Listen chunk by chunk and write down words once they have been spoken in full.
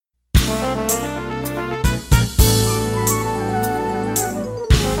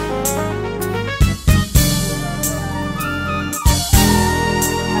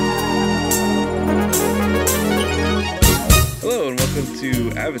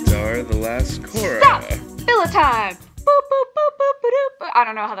Avatar: The Last Korra. Stop! Filler time! Boop, boop, boop, boop, boop, boop. I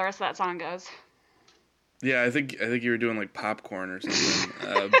don't know how the rest of that song goes. Yeah, I think you were doing like popcorn or something.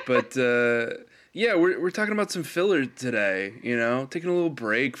 Yeah, we're talking about some filler today. Taking a little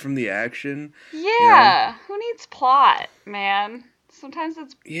break from the action. Yeah, who needs plot, man? Sometimes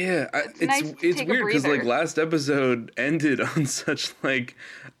it's nice to it's take a weird because like breather. last episode ended on such like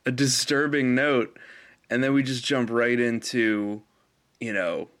a disturbing note, and then we just jump right into,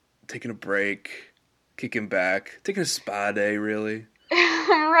 taking a break, kicking back, taking a spa day, really.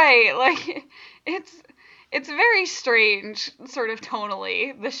 Right, like it's very strange, sort of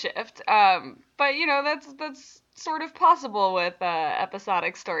tonally, the shift. But that's sort of possible with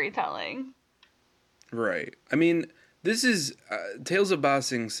episodic storytelling. Right. I mean, this is Tales of Ba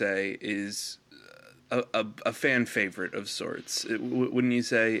Sing Se is a fan favorite of sorts. Wouldn't you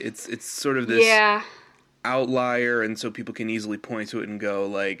say? It's sort of this Yeah. outlier, and so people can easily point to it and go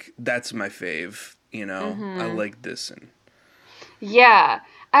like, "That's my fave." I like this, and Yeah.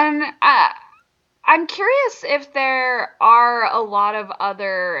 And I'm curious if there are a lot of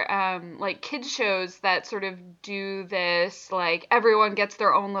other like kids shows that sort of do this, like everyone gets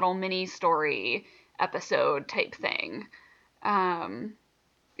their own little mini story episode type thing.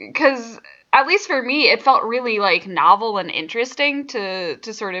 Because at least for me, it felt really like novel and interesting to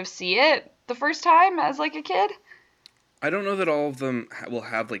sort of see it the first time as like a kid. I don't know that all of them will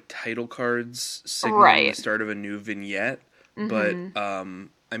have like title cards signaling the Right. start of a new vignette, but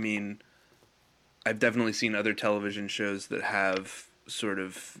I mean, I've definitely seen other television shows that have sort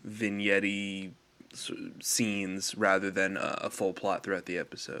of vignette-y scenes rather than a full plot throughout the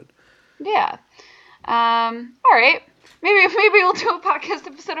episode. Yeah. All right. Maybe we'll do a podcast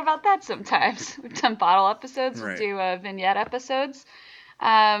episode about that sometimes. We've done bottle episodes. We'll Right. do vignette episodes.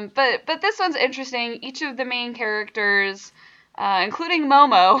 But this one's interesting. Each of the main characters, including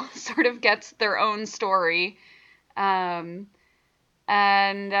Momo, sort of gets their own story. Um,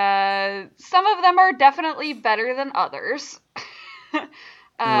 and some of them are definitely better than others.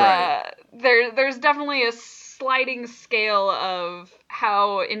 Right. There's definitely a sliding scale of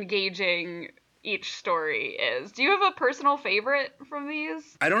how engaging each story is. Do you have a personal favorite from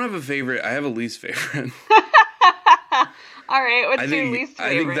these? I don't have a favorite. I have a least favorite. All right, what's your least I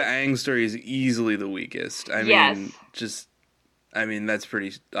think favorite? the Aang story is easily the weakest. Yes. That's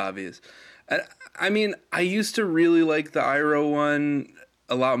pretty obvious. I used to really like the Iroh one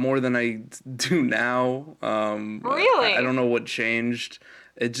a lot more than I do now. Really? I don't know what changed.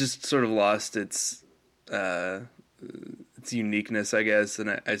 It just sort of lost its uniqueness, I guess,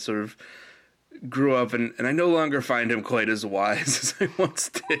 and I sort of grew up and I no longer find him quite as wise as I once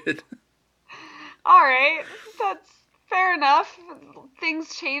did. All right, that's fair enough.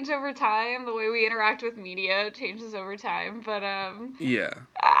 Things change over time. The way we interact with media changes over time. But Yeah.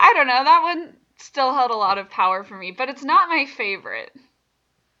 I don't know. That one still held a lot of power for me, but it's not my favorite.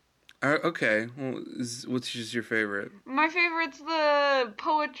 Okay. Well, what's just your favorite? My favorite's the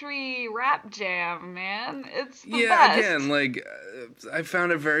poetry rap jam, man. It's the Yeah, best. again, like I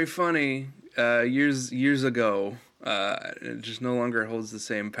found it very funny years ago. It just no longer holds the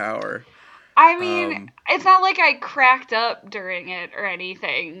same power. I mean, it's not like I cracked up during it or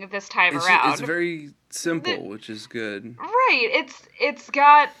anything this time around. It's very simple, which is good. Right.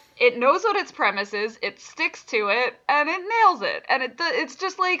 It knows what its premise is, it sticks to it, and it nails it. And it's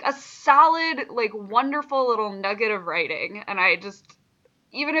just like a solid, like wonderful little nugget of writing. And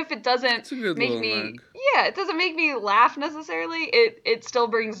even if it doesn't It's a good make little me, nug. yeah, it doesn't make me laugh necessarily. It still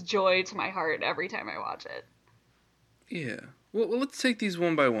brings joy to my heart every time I watch it. Yeah. Well, let's take these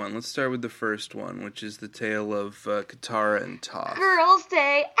one by one. Let's start with the first one, which is the tale of Katara and Toph. Girls'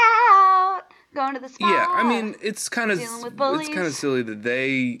 day out, going to the spa. Yeah, I mean, it's kind of Dealing with bullies. silly that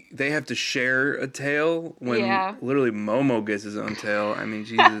they have to share a tale when Yeah. literally Momo gets his own tale. I mean,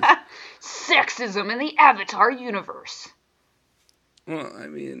 Jesus. Sexism in the Avatar universe. Well, I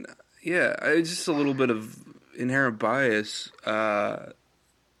mean, yeah, it's just a little bit of inherent bias.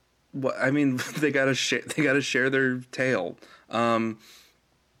 They gotta share their tale.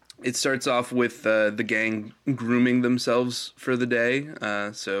 It starts off with the gang grooming themselves for the day,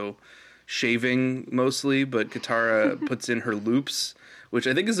 so shaving mostly, but Katara puts in her loops, which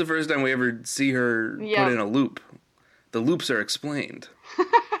I think is the first time we ever see her Yep. put in a loop. The loops are explained.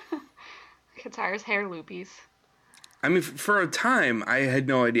 Katara's hair loopies. I mean, for a time, I had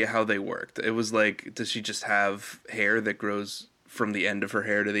no idea how they worked. It was like, does she just have hair that grows from the end of her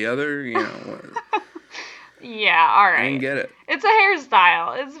hair to the other? Yeah, alright. I didn't get it. It's a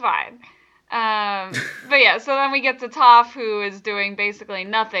hairstyle. It's fine. But yeah, so then we get to Toph, who is doing basically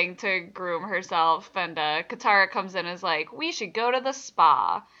nothing to groom herself, and Katara comes in and is like, we should go to the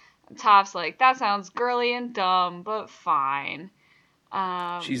spa. And Toph's like, that sounds girly and dumb, but fine.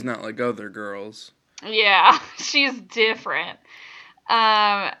 She's not like other girls. Yeah, she's different.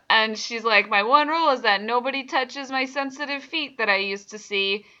 And she's like, my one rule is that nobody touches my sensitive feet that I used to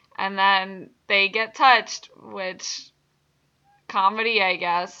see, and then they get touched, which, comedy, I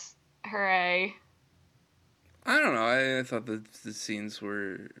guess. Hooray. I don't know. I thought the scenes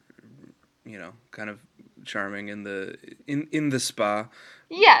were, kind of charming in the spa.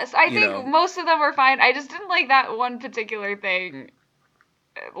 Yes, I think most of them were fine. I just didn't like that one particular thing.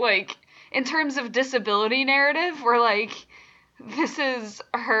 Like, in terms of disability narrative, where, like, this is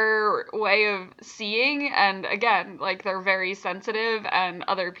her way of seeing, and again, like, they're very sensitive, and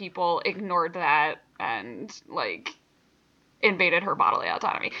other people ignored that, and, like, invaded her bodily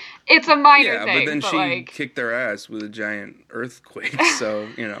autonomy. It's a minor thing, but then she like, kicked their ass with a giant earthquake, so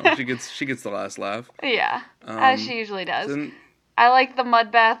she gets the last laugh. Yeah, as she usually does. So I like the mud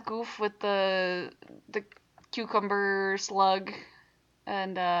bath goof with the cucumber slug,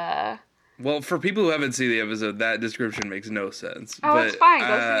 and well, for people who haven't seen the episode, that description makes no sense. Oh, but, it's fine. Go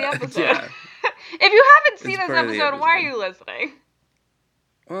see the episode. Yeah. If you haven't seen this episode, why are you listening?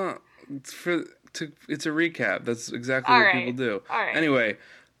 Well, it's a recap. That's exactly what people do. All right. Anyway,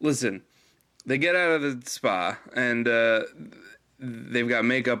 listen. They get out of the spa, and they've got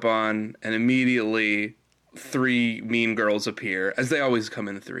makeup on, and immediately 3 mean girls appear, as they always come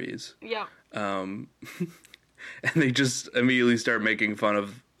in threes. Yeah. And they just immediately start making fun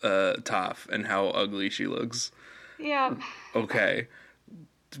of Toph and how ugly she looks. Yeah. Okay.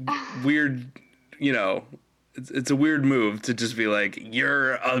 Weird, it's a weird move to just be like,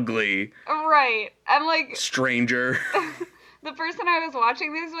 you're ugly. Right. And, like, stranger. The person I was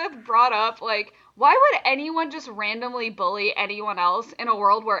watching these with brought up, like, why would anyone just randomly bully anyone else in a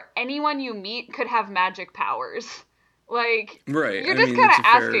world where anyone you meet could have magic powers? Like, right. You're just kind of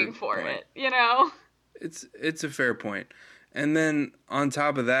asking for it, It's a fair point. And then on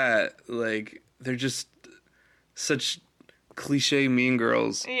top of that, like, they're just such cliche mean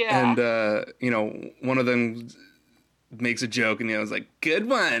girls. Yeah. And, one of them makes a joke and, it's like, good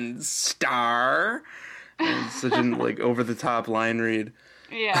one, star. And it's such an, like, over-the-top line read.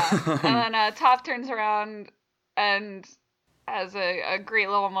 Yeah. And then Toph turns around and has a great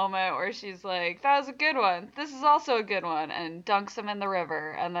little moment where she's like, that was a good one. This is also a good one. And dunks them in the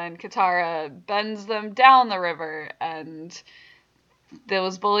river. And then Katara bends them down the river. And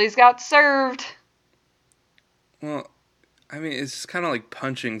those bullies got served. Well, I mean, it's kind of like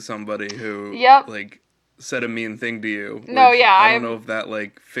punching somebody who, like, said a mean thing to you. No, yeah. I don't know if that,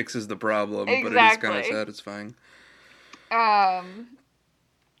 like, fixes the problem, but it is kind of satisfying.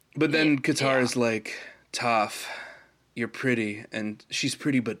 But then Katara's like, Toph, you're pretty, and she's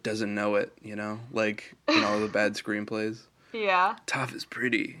pretty but doesn't know it, like in all the bad screenplays. Yeah. Toph is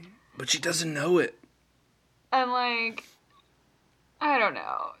pretty, but she doesn't know it. And, like, I don't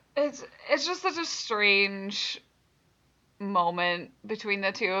know. It's just such a strange moment between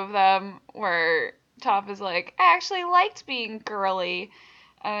the two of them where Toph is like, I actually liked being girly.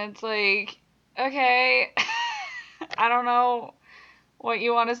 And it's like, okay, I don't know what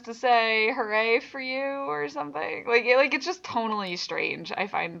you want us to say, hooray for you or something. Like it's just tonally strange. I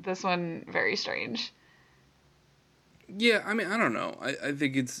find this one very strange. Yeah, I mean, I don't know. I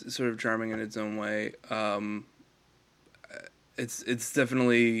think it's sort of charming in its own way. It's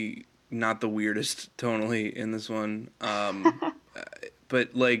definitely not the weirdest tonally in this one.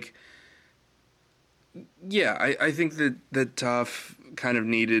 But, like, yeah, I think that Toph kind of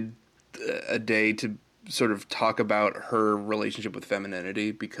needed a day to sort of talk about her relationship with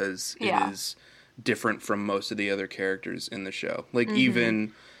femininity because it is different from most of the other characters in the show. Like,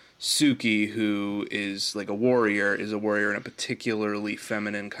 even Suki, who is like a warrior, is a warrior in a particularly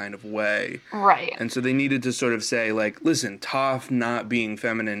feminine kind of way. Right. And so they needed to sort of say, like, listen, Toph not being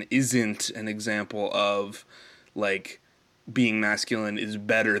feminine isn't an example of, like, being masculine is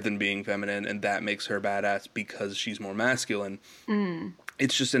better than being feminine, and that makes her badass because she's more masculine.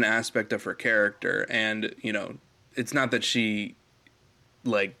 It's just an aspect of her character, and, it's not that she,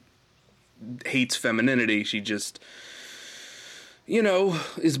 like, hates femininity, she just,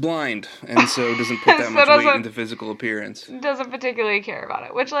 is blind, and so doesn't put that much weight into physical appearance. Doesn't particularly care about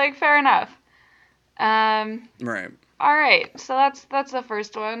it, which, like, fair enough. Right. Alright, so that's the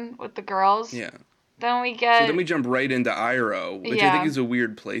first one with the girls. Yeah. Then we So then we jump right into Iroh, which I think is a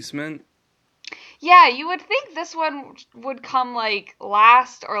weird placement. Yeah, you would think this one would come like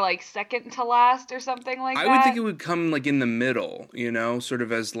last or like second to last or something like I would think that. it would come like in the middle, you know, sort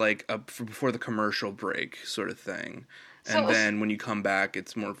of as like before the commercial break sort of thing. And So, then when you come back,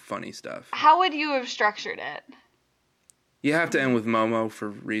 it's more funny stuff. how would you have structured it? You have to end with Momo for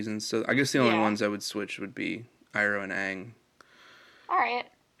reasons. So I guess the only Yeah. ones I would switch would be Iroh and Aang. All right.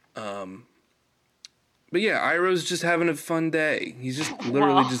 Um, but yeah, Iroh's just having a fun day. He's just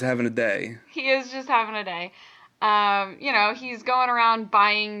literally Well, just having a day. he is just having a day. He's going around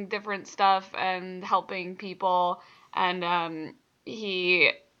buying different stuff and helping people, and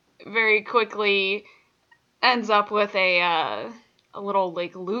he very quickly ends up with a little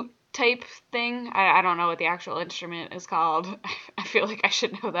like lute type thing. I don't know what the actual instrument is called. I feel like I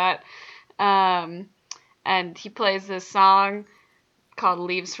should know that. Um, and he plays this song called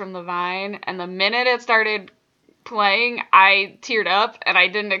Leaves from the Vine, and the minute it started playing, I teared up, and I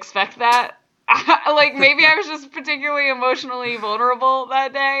didn't expect that. Like, maybe I was just particularly emotionally vulnerable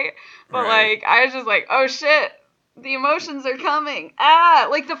that day, but Right. like, I was just like, oh shit, the emotions are coming. Ah,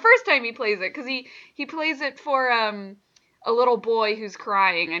 like the first time he plays it, because he plays it for a little boy who's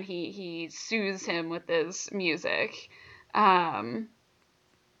crying, and he soothes him with this music. Um,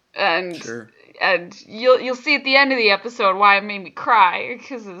 and Sure. and you'll see at the end of the episode why it made me cry,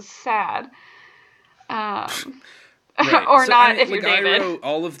 because it's sad. Um, Right. or So I not mean, if like you're David. Iroh,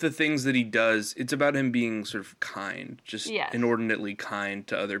 all of the things that he does, it's about him being sort of kind, just Yes. inordinately kind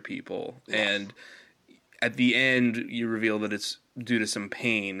to other people. Yes. And at the end, you reveal that it's due to some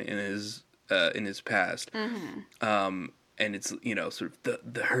pain in his past. Mm-hmm. And it's, you know, sort of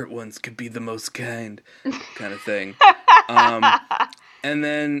the hurt ones could be the most kind of thing. Um, and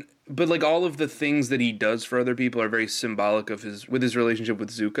then, but like all of the things that he does for other people are very symbolic of his relationship with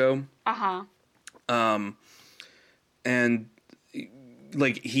Zuko. Uh-huh. And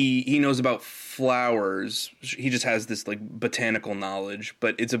like he knows about flowers. He just has this like botanical knowledge,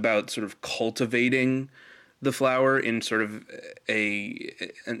 but it's about sort of cultivating the flower in sort of a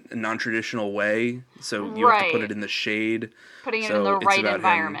non-traditional way. So you have to put Right. it in the shade. Putting it in So the it's right about him.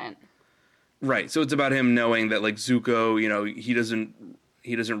 environment. Right. So it's about him knowing that like Zuko, you know, he doesn't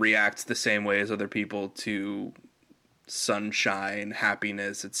react the same way as other people to sunshine,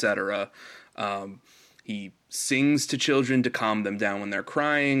 happiness, etc. He sings to children to calm them down when they're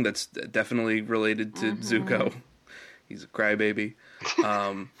crying. That's definitely related to Zuko. He's a crybaby.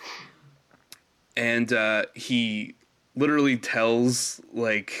 And he literally tells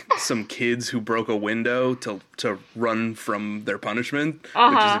like some kids who broke a window to run from their punishment,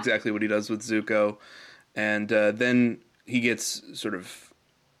 which is exactly what he does with Zuko. And then he gets sort of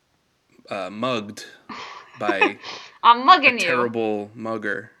mugged by I'm a mugging you terrible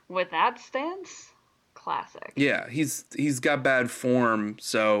mugger. with that stance. Classic. Yeah, he's got bad form,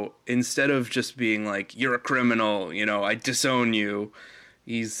 so instead of just being like, you're a criminal, you know, I disown you,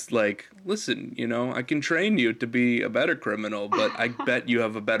 he's like, listen, you know, I can train you to be a better criminal, but I bet you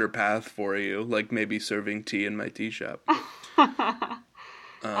have a better path for you, like maybe serving tea in my tea shop.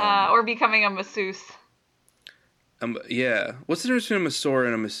 Or becoming a masseuse. Yeah. What's the difference between a masseur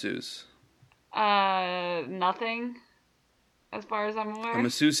and a masseuse? Nothing, as far as I'm aware. A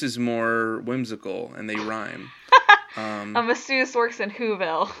masseuse is more whimsical, and they rhyme. A masseuse works in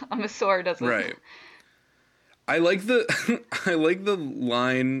Whoville. A masseur doesn't. Right. I like the I like the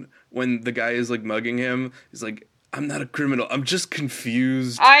line when the guy is like mugging him. He's like, "I'm not a criminal. I'm just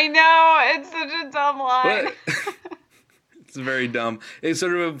confused." I know, it's such a dumb line. What? It's very dumb. It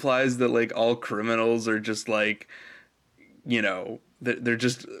sort of implies that like all criminals are just like, you know, they're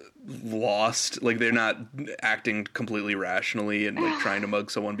just lost. Like they're not acting completely rationally and like trying to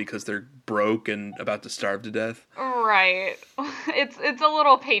mug someone because they're broke and about to starve to death. Right. It's a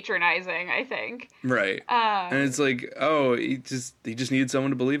little patronizing, I think. Right. And it's like, oh, he just needed someone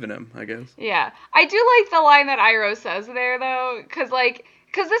to believe in him, I guess. Yeah. I do like the line that Iroh says there, though, because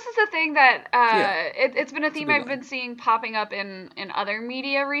this is a thing that it's been a theme I've been seeing popping up in other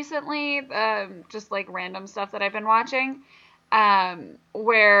media recently, just like random stuff that I've been watching,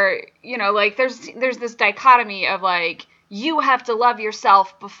 where, you know, like there's this dichotomy of like, you have to love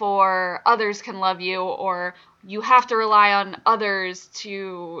yourself before others can love you, or you have to rely on others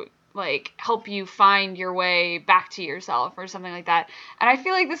to like help you find your way back to yourself or something like that. And I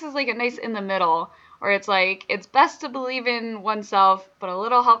feel like this is like a nice in the middle where it's like, it's best to believe in oneself, but a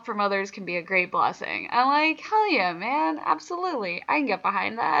little help from others can be a great blessing. I'm like, hell yeah, man, absolutely. I can get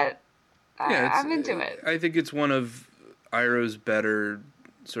behind that. Yeah, I'm into it. I think it's one of Iroh's better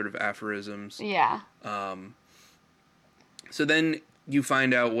sort of aphorisms. Yeah. So then you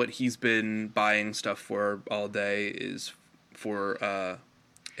find out what he's been buying stuff for all day is for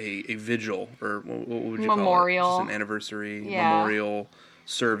a vigil, or what would you Memorial. call it? Just an anniversary memorial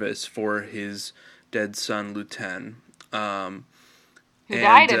service for his dead son, Luten. Who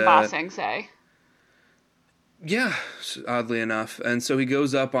died in Ba Sing Se. Yeah, oddly enough. And so he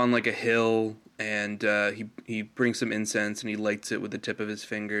goes up on like a hill, and he brings some incense and he lights it with the tip of his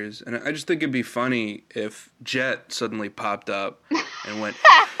fingers. And I just think it'd be funny if Jet suddenly popped up and went,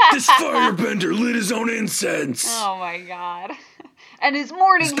 "This firebender lit his own incense." Oh my god. And his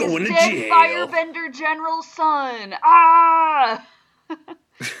mourning his dead firebender general's son. Ah!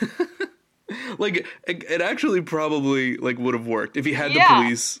 Like, it actually probably, like, would have worked if he had the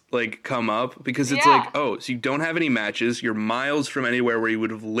police, like, come up, because it's like, oh, so you don't have any matches, you're miles from anywhere where you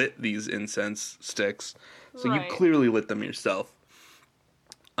would have lit these incense sticks, so you clearly lit them yourself.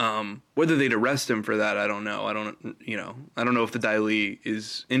 Whether they'd arrest him for that, I don't know. I don't know if the Dai Li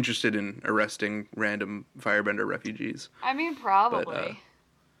is interested in arresting random firebender refugees. I mean, probably. But,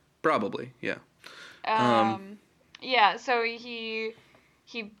 probably, yeah. Yeah, so he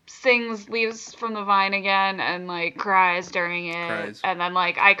sings Leaves from the Vine again and, like, cries during it. And then,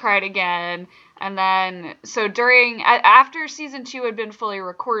 like, I cried again. And then, so after season 2 had been fully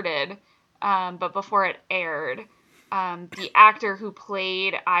recorded, but before it aired, the actor who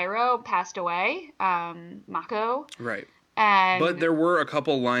played Iroh passed away, Mako. Right. But there were a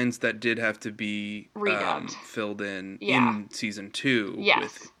couple lines that did have to be filled in season 2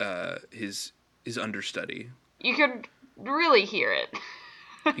 with his understudy. You could really hear it.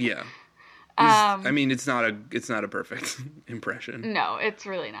 Yeah. I mean, it's not a perfect impression. No, it's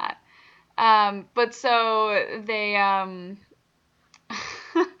really not. But so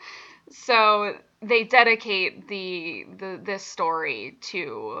they dedicate this story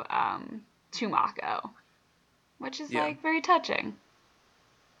to Mako, which is like very touching.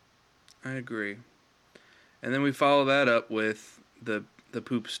 I agree. And then we follow that up with the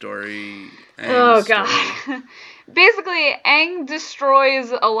poop story. Oh god. Basically, Aang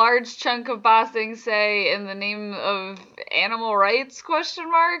destroys a large chunk of Ba Sing Se in the name of animal rights,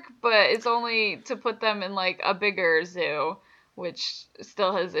 but it's only to put them in, like, a bigger zoo, which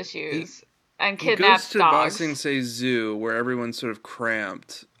still has issues, and kidnaps dogs. He goes to Ba Sing Se Zoo, where everyone's sort of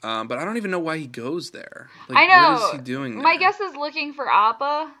cramped, but I don't even know why he goes there. Like, I know. What is he doing there? My guess is looking for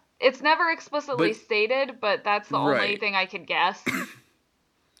Appa. It's never explicitly stated, but that's the only thing I could guess.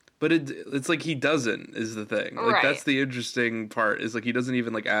 But it's like he doesn't, is the thing. Like, that's the interesting part, is, like, he doesn't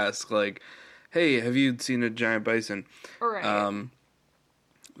even, like, ask, like, hey, have you seen a giant bison? Right.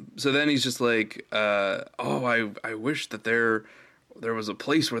 So then he's just like, I wish that there was a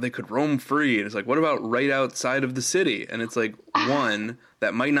place where they could roam free. And it's like, what about right outside of the city? And it's like, one,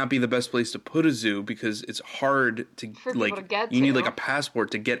 that might not be the best place to put a zoo, because it's hard to, like, you need, like, a passport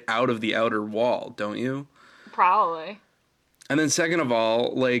to get out of the outer wall, don't you? Probably. And then second of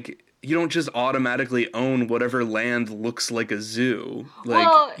all, like, you don't just automatically own whatever land looks like a zoo. Like,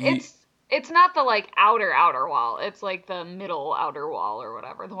 well, it's not the, like, outer wall. It's, like, the middle outer wall or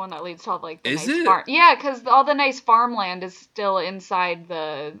whatever. The one that leads to all, like, the nice farm. Yeah, because all the nice farmland is still inside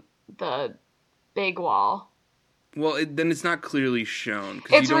the big wall. Well, then it's not clearly shown,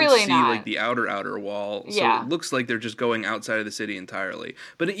 because you don't really see, like, the outer wall. So it looks like they're just going outside of the city entirely.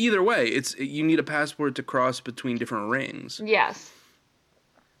 But either way, you need a passport to cross between different rings. Yes.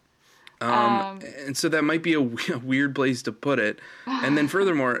 And so that might be a weird place to put it. And then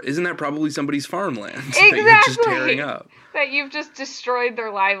furthermore, isn't that probably somebody's farmland exactly. that you're just tearing up? That you've just destroyed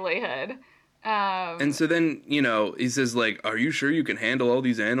their livelihood. And so then, he says, like, are you sure you can handle all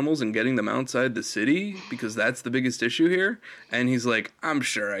these animals and getting them outside the city? Because that's the biggest issue here. And he's like, I'm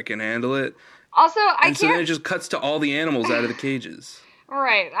sure I can handle it. Also, so then it just cuts to all the animals out of the cages.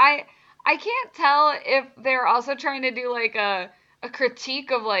 Right. I can't tell if they're also trying to do, like, a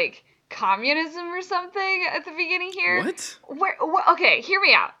critique of, like, communism or something at the beginning here. What? Okay, hear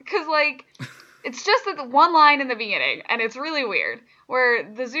me out. Because, like, it's just that the one line in the beginning, and it's really weird, where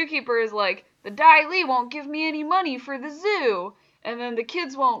the zookeeper is like, the Dai Li won't give me any money for the zoo, and then the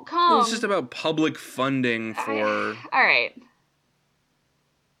kids won't come. Well, it's just about public funding for... all right.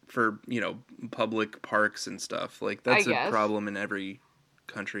 For, public parks and stuff. Like, that's a problem in every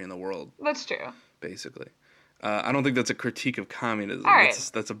country in the world. That's true. Basically. I don't think that's a critique of communism. All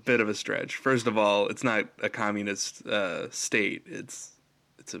right. That's a bit of a stretch. First of all, it's not a communist state. It's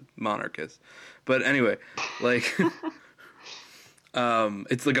a monarchist. But anyway, like...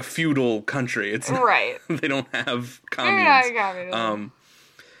 it's like a feudal country. It's not, right. They don't have communism.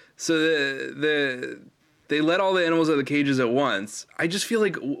 So they let all the animals out of the cages at once. I just feel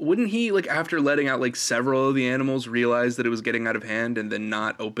like, wouldn't he, like, after letting out, like, several of the animals, realize that it was getting out of hand and then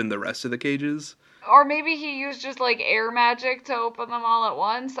not open the rest of the cages? Or maybe he used just like air magic to open them all at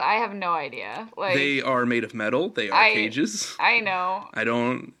once. I have no idea. Like They are made of metal. They are I cages. I know. I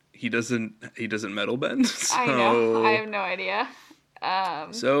don't. He doesn't metal bend. I know. I So have no idea.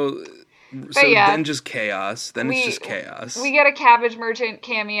 Um so but so yeah, then just chaos. Then it's we just chaos. we get a cabbage merchant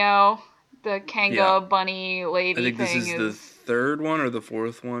cameo. The Yeah. Kanga bunny I lady think this thing is the is third one or the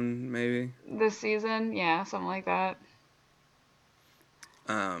fourth one, maybe. this season. Yeah, something like that.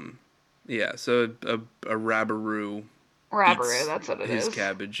 Um, yeah. So a Rabaroo Rabaroo, eats that's what it his is.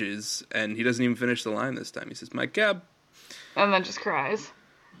 cabbages, and he doesn't even finish the line this time. He says, "My cab." And then just cries.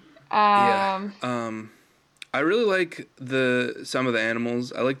 Yeah. Um I really like some of the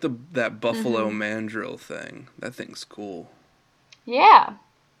animals. I like that buffalo mhm. mandrill thing. That thing's cool. Yeah.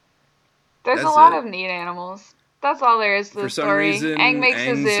 There's a That's lot it. of neat animals. That's all there is to For the some story. Aang reason, makes a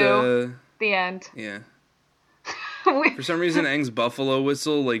Aang's zoo. The end. yeah. We- For some reason, Aang's buffalo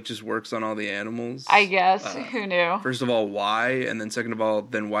whistle like just works on all the I animals. guess. Who knew? First of all, why? And then second of all,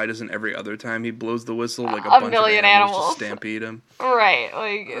 then why doesn't every other time he blows the whistle like a A bunch of million animals just animals. stampede him? Right.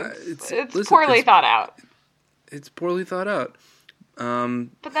 Like it's Listen, poorly thought out. it's poorly thought out. But then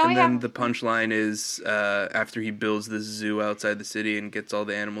And we then have the punchline is after he builds this zoo outside the city and gets all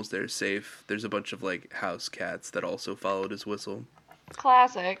the animals there safe. There's a bunch of like house cats that also followed his whistle.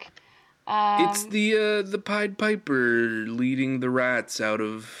 classic. It's the Pied Piper leading the rats out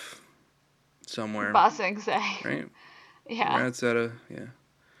of somewhere, Ba Sing Se. right? Yeah. Rats out of yeah.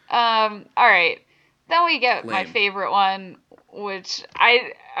 All right. Then we get my Lame. favorite one, which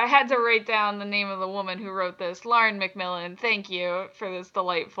I had to write down the name of the woman who wrote this, Lauren Macmillan. Thank you for this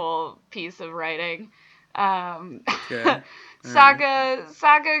delightful piece of writing. Okay. Saga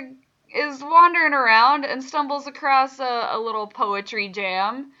is wandering around and stumbles across a little poetry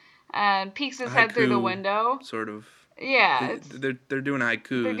jam and peeks his head through the Haiku, window. sort of. Yeah, They're doing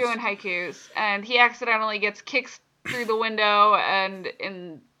haikus. they're doing haikus, and he accidentally gets kicked through the window, and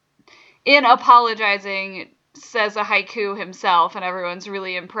in apologizing, says a haiku himself, and everyone's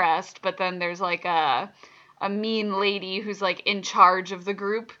really impressed. But then there's like a mean lady who's like in charge of the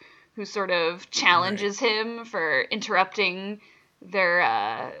group, who sort of challenges him for interrupting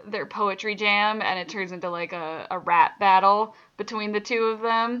their poetry jam, and it turns into like a rap battle between the two of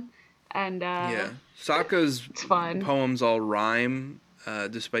them. And Yeah. Sokka's it's fun. poems all rhyme,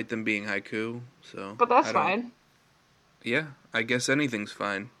 despite them being haiku. So, But that's I don't- fine. Yeah, I guess anything's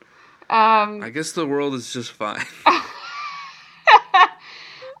fine. Um, I guess the world is just fine.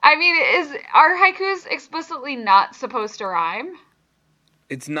 I mean, are haikus explicitly not supposed to rhyme?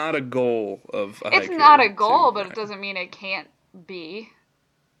 It's not a goal of a It's haiku not a to goal, but it rhyme. doesn't mean it can't be.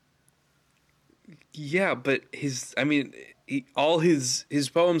 Yeah, but all his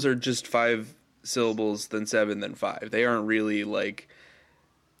poems are just 5 syllables, then 7, then 5. They aren't really like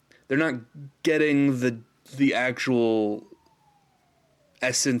they're not getting the actual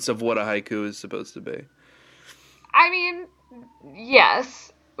essence of what a haiku is supposed to be. I mean,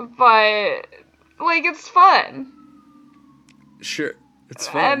 yes, but like it's fun. Sure, it's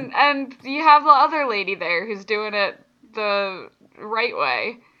fun. And you have the other lady there who's doing it the right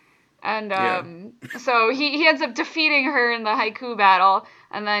way. And so he ends up defeating her in the haiku battle,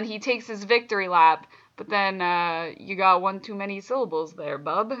 and then he takes his victory lap. But then you got one too many syllables there,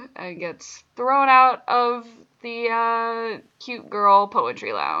 bub, and gets thrown out of the cute girl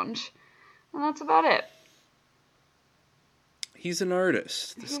poetry lounge. And that's about it. He's an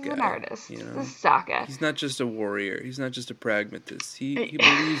artist. This He's guy, an artist. you know? This is Sokka. He's not just a warrior. He's not just a pragmatist. He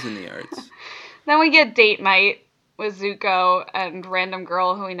believes in the arts. Then we get date night with Zuko and random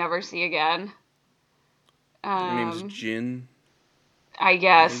girl who we never see again. Her name's Jin. I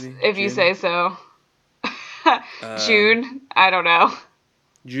guess, maybe? if you Jin? say so. June? I don't know.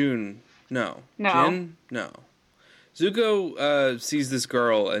 June. No. No. Jin? No. Zuko sees this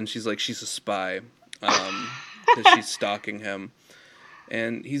girl and she's like, she's a spy. Because she's stalking him.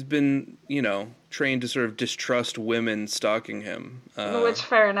 And he's been, trained to sort of distrust women stalking him. Which,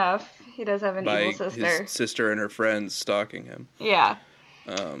 fair enough. He does have an by evil sister. his sister and her friends stalking him. Yeah.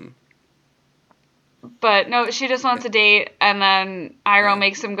 Um, But no, she just wants a date, and then Iroh Yeah.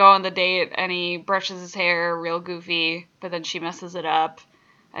 makes him go on the date, and he brushes his hair real goofy, but then she messes it up.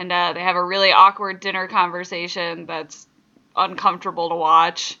 And they have a really awkward dinner conversation that's uncomfortable to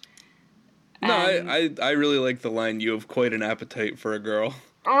watch. no, And- I really like the line, "You have quite an appetite for a girl."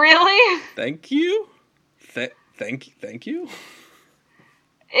 Really? Thank you? Thank you?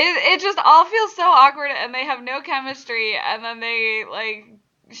 It just all feels so awkward, and they have no chemistry, and then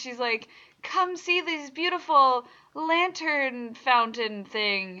she's like, come see this beautiful lantern fountain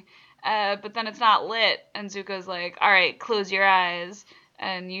thing, but then it's not lit, and Zuko's like, alright, close your eyes,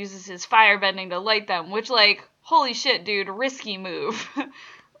 and uses his firebending to light them, which, like, holy shit, dude, risky move.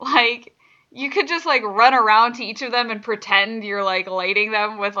 Like, you could just, like, run around to each of them and pretend you're, like, lighting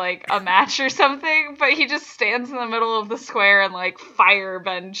them with, like, a match or something, but he just stands in the middle of the square and, like,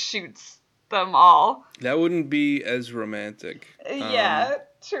 firebend shoots them all. That wouldn't be as romantic. Yeah,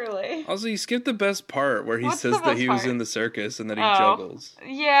 truly. Also, you skipped the best part where he says that he was in the circus and that he juggles.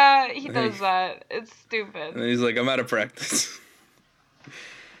 Yeah, he does that. It's stupid. And then he's like, I'm out of practice.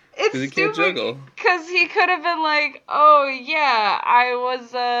 It's he stupid can't juggle. Because he could have been like, oh yeah, I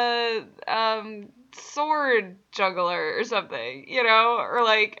was a sword juggler or something, you know, or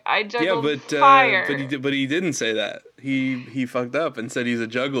like I juggled fire. But he didn't say that. He fucked up and said he's a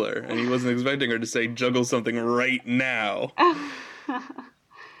juggler, and he wasn't expecting her to say juggle something right now.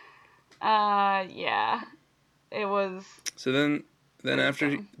 Yeah, it was. So then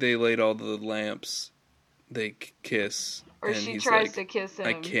after they light all the lamps, they kiss. Or and she he's tries like, to kiss him.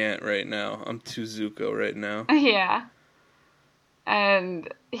 I can't right now. I'm too Zuko right now. Yeah. And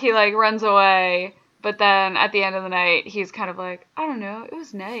he, like, runs away, but then at the end of the night, he's kind of like, I don't know, it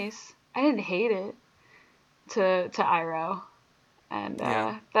was nice. I didn't hate it. To Iroh. And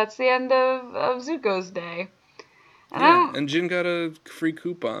that's the end of Zuko's day. And and Jin got a free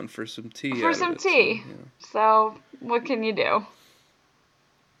coupon for some tea. So, so, what can you do?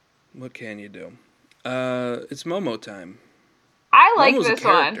 What can you do? It's Momo time. I like Momo's this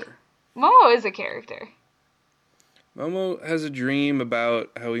one. Momo is a character. Momo has a dream about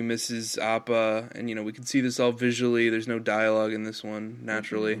how he misses Appa, and we can see this all visually. There's no dialogue in this one,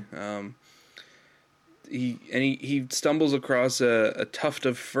 naturally. Mm-hmm. He stumbles across a tuft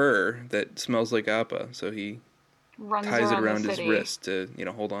of fur that smells like Appa, so he ties it around his wrist to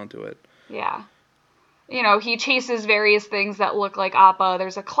hold on to it. Yeah. He chases various things that look like Appa.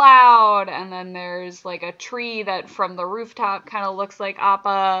 There's a cloud, and then there's, like, a tree that from the rooftop kind of looks like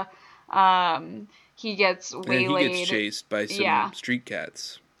Appa. He gets waylaid. And he gets chased by some street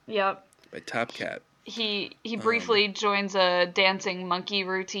cats. Yep. By Top Cat. He briefly joins a dancing monkey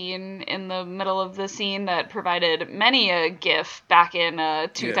routine in the middle of the scene that provided many a gif back in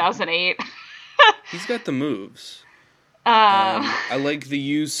 2008. Yeah. He's got the moves. I like the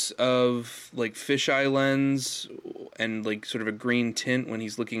use of, like, fisheye lens and, like, sort of a green tint when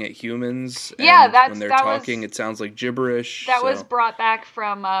he's looking at humans. And when they're talking, it sounds like gibberish. That was brought back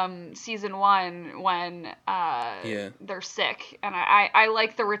from season 1 when they're sick. And I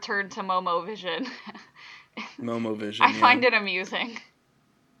like the return to Momo Vision. Momo Vision, I find it amusing.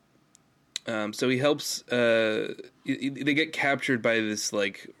 So he helps, they get captured by this,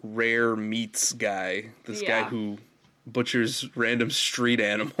 like, rare meats guy. This guy who butchers random street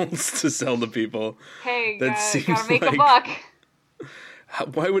animals to sell to people. Hey, gotta make a buck.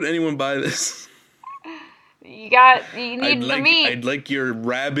 Why would anyone buy this? You need the meat. I'd like your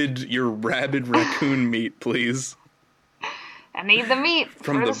rabid raccoon meat, please. I need the meat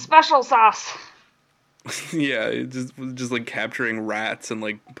for the special sauce. Yeah, just like capturing rats and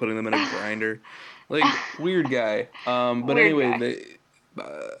like putting them in a grinder. Like, weird guy. But anyway,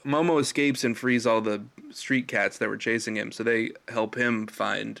 Momo escapes and frees all the street cats that were chasing him, so they help him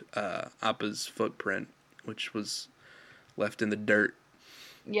find Appa's footprint, which was left in the dirt.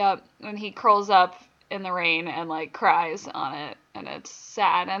 Yep, and he curls up in the rain and, like, cries on it, and it's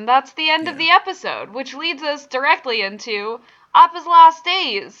sad. And that's the end of the episode, which leads us directly into Appa's last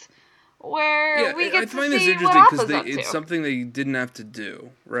days, where we get to see what Appa's up to. I find this interesting because it's something they didn't have to do,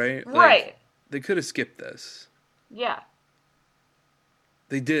 right? Right. Like, they could have skipped this. Yeah.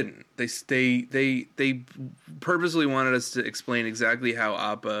 They didn't. They purposely wanted us to explain exactly how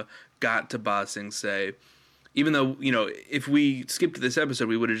Appa got to Ba Sing Se. Even though, if we skipped this episode,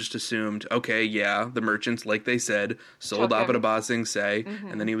 we would have just assumed, okay, yeah, the merchants, like they said, sold Appa to Ba Sing Se,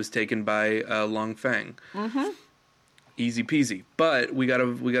 and then he was taken by Long Feng. Mm-hmm. Easy peasy. But we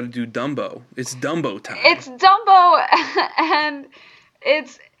gotta do Dumbo. It's Dumbo time. It's Dumbo, and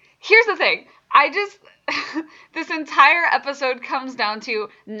here's the thing. This entire episode comes down to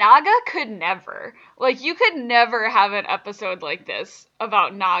Naga could never. Like, you could never have an episode like this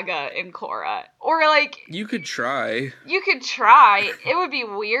about Naga and Korra. Or, like... You could try. It would be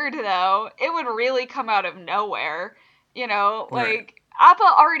weird, though. It would really come out of nowhere. Like... Right. Appa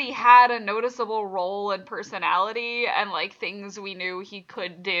already had a noticeable role and personality and, like, things we knew he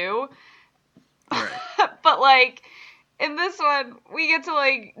could do. Right. But, like... In this one, we get to,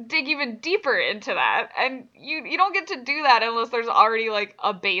 like, dig even deeper into that, and you don't get to do that unless there's already, like,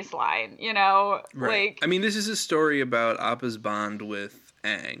 a baseline, Right. Like, I mean, this is a story about Appa's bond with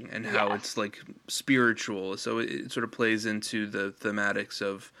Aang, and how it's, like, spiritual, so it sort of plays into the thematics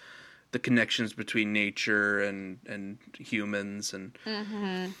of the connections between nature and humans and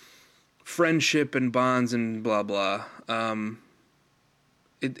friendship and bonds and blah blah.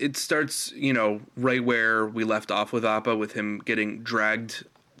 It starts, right where we left off with Appa, with him getting dragged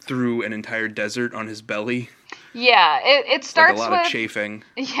through an entire desert on his belly. Yeah, it starts like a lot of chafing.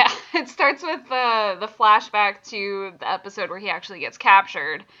 Yeah, it starts with the flashback to the episode where he actually gets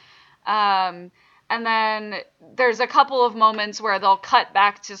captured. And then there's a couple of moments where they'll cut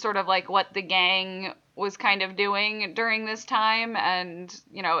back to sort of like what the gang was kind of doing during this time, and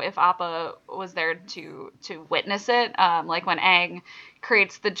if Appa was there to witness it, like when Aang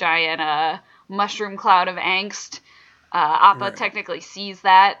creates the giant mushroom cloud of angst. Appa technically sees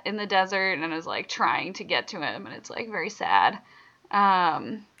that in the desert and is like trying to get to him, and it's like very sad.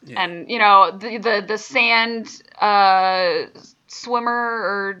 And the sand swimmer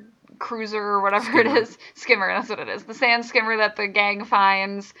or cruiser or whatever it is, skimmer, that's what it is. The sand skimmer that the gang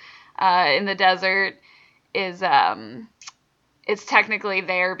finds in the desert is it's technically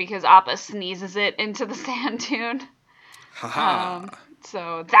there because Appa sneezes it into the sand dune.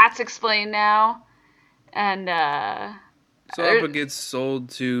 So that's explained now. And so Appa gets sold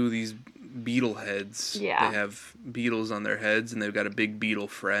to these beetle heads. Yeah. They have beetles on their heads, and they've got a big beetle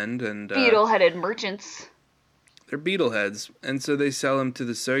friend. And beetle-headed merchants. They're beetle heads, and so they sell them to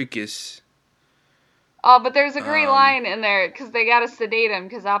the circus. Oh, but there's a great line in there, because they gotta sedate him,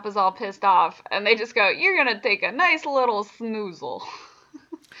 because Appa's all pissed off, and they just go, "You're gonna take a nice little snoozle."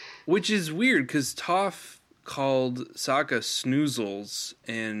 Which is weird, because Toph called Sokka snoozles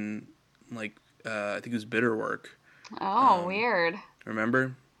in, I think it was Bitterwork. Oh, weird.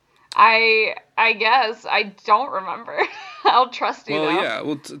 Remember? I guess. I don't remember. I'll trust you, though. Well, yeah.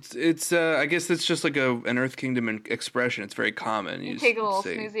 Well, it's I guess it's just like an Earth Kingdom expression. It's very common. You take a little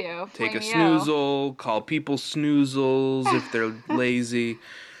snoozio. Take a snoozle, call people snoozles if they're lazy.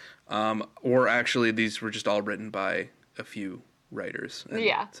 Or actually, these were just all written by a few writers.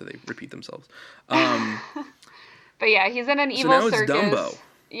 Yeah. So they repeat themselves. But yeah, he's in an evil circus. So now it's Dumbo.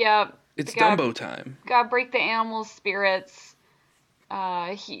 Yeah. It's Dumbo time. Gotta break the animals' spirits.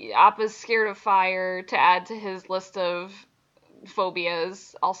 Appa's scared of fire, to add to his list of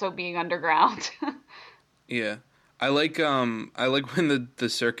phobias, also being underground. Yeah. I like when the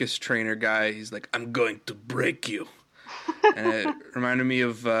circus trainer guy, he's like, "I'm going to break you." And it reminded me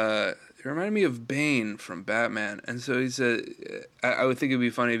of Bane from Batman. And so he said, I would think it'd be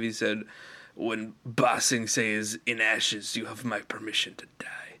funny if he said, "When Ba Sing Se is in ashes, you have my permission to die."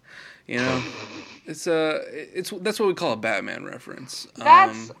 It's that's what we call a Batman reference.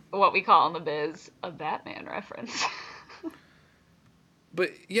 That's what we call in the biz a Batman reference.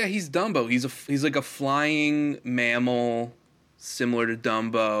 But yeah, he's Dumbo. He's like a flying mammal, similar to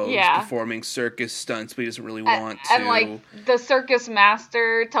Dumbo. Yeah. He's performing circus stunts, but he doesn't really want to. And like the circus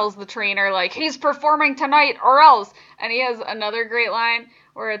master tells the trainer, like, he's performing tonight or else. And he has another great line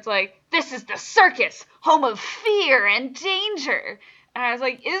where it's like, "This is the circus, home of fear and danger." And I was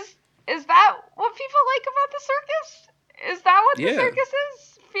like, Is that what people like about the circus? Is that what the circus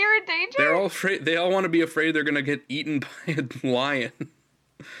is? Fear and danger? They're all afraid. They all want to be afraid they're gonna get eaten by a lion.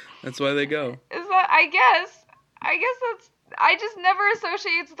 That's why they go. Is that? I guess that's. I just never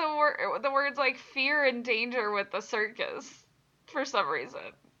associate the words like fear and danger with the circus for some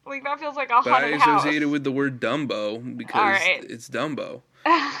reason. Like that feels like a haunted house. But I associate it with the word Dumbo because it's Dumbo.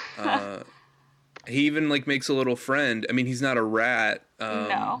 He even makes a little friend. I mean, he's not a rat,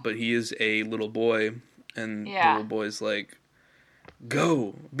 no. But he is a little boy, and the little boy's like,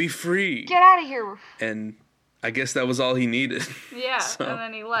 "Go, be free, get out of here." And I guess that was all he needed. Yeah, so. And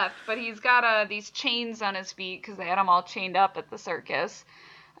then he left. But he's got these chains on his feet because they had him all chained up at the circus,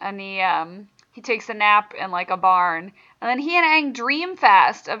 and he takes a nap in a barn, and then he and Aang dream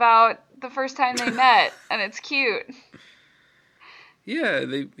fast about the first time they met, and it's cute. Yeah,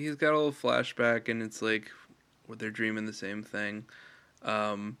 he's got a little flashback, and it's like they're dreaming the same thing.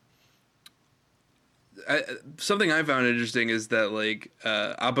 Something I found interesting is that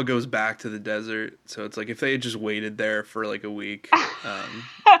Appa goes back to the desert, so it's like if they had just waited there for a week, well,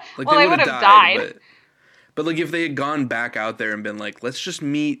 they would have died. But if they had gone back out there and been like, let's just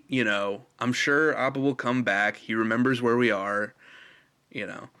meet, I'm sure Appa will come back. He remembers where we are,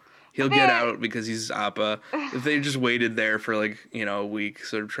 He'll get out because he's Appa. If they just waited there for a week,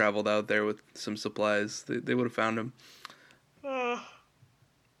 sort of traveled out there with some supplies, they would have found him. I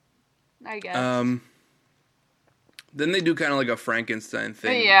guess. Then they do kind of like a Frankenstein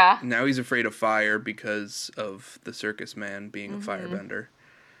thing. Yeah. Now he's afraid of fire because of the circus man being a firebender.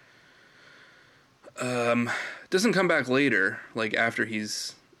 Doesn't come back later, after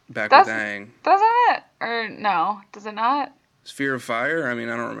he's back with Aang. Doesn't it? Or no, does it not? Sphere of Fire? I mean,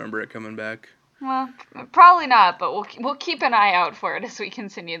 I don't remember it coming back. Well, probably not, but we'll keep an eye out for it as we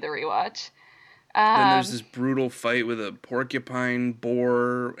continue the rewatch. Then there's this brutal fight with a porcupine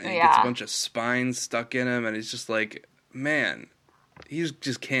boar, and he gets a bunch of spines stuck in him, and he's just like, man, he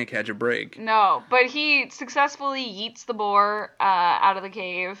just can't catch a break. No, but he successfully yeets the boar out of the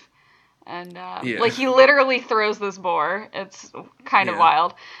cave, and like he literally throws this boar. It's kind of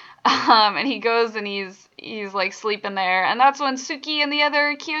wild. And he goes and he's like sleeping there, and that's when Suki and the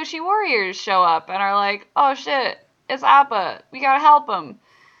other Kyoshi warriors show up and are like, oh shit, it's Appa, we gotta help him.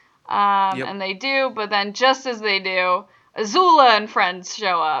 And they do, but then just as they do, Azula and friends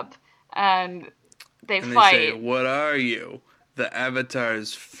show up, and they fight. They say, what are you? The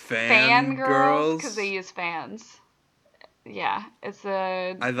Avatar's fan girls? Because they use fans. Yeah, I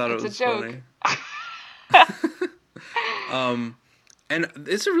thought it was joke. Funny. And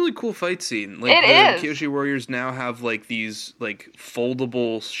it's a really cool fight scene. Like, it is. The Kyoshi warriors now have like these like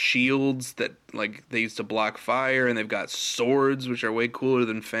foldable shields that like they used to block fire, and they've got swords which are way cooler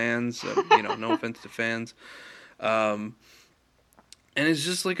than fans. No offense to fans. And it's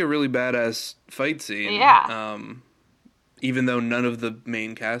just like a really badass fight scene. Yeah. Even though none of the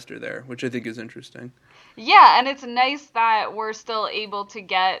main cast are there, which I think is interesting. Yeah, and it's nice that we're still able to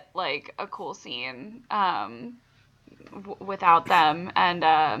get like a cool scene. Without them,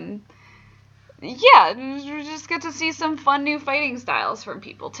 and we just get to see some fun new fighting styles from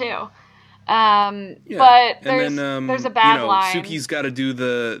people too. But there's a bad line. Suki's got to do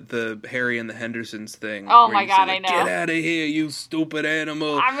the Harry and the Hendersons thing. Oh my god, I know. Get out of here, you stupid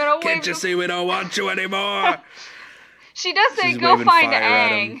animal! Can't you see we don't want you anymore? She does say, "Go find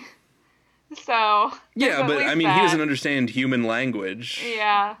Aang." So yeah, but I mean, he doesn't understand human language.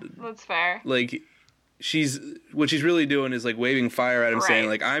 Yeah, that's fair. Like, what she's really doing is like waving fire at him, saying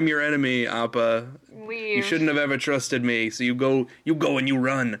like, "I'm your enemy, Appa. Leave. You shouldn't have ever trusted me. So you go and you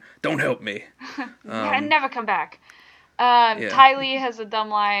run. Don't help me. And never come back." Ty Lee has a dumb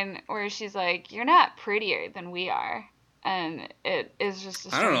line where she's like, "You're not prettier than we are," and it is just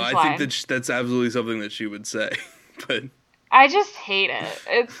a strange line. I don't know. I think that's absolutely something that she would say, but I just hate it.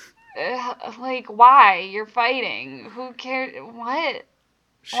 It's like, why? You're fighting. Who cares? What?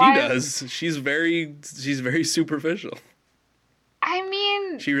 She does. She's very superficial. I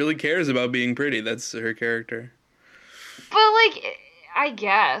mean, she really cares about being pretty. That's her character. But like, I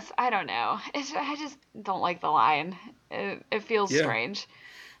guess I don't know. I just don't like the line. It feels strange.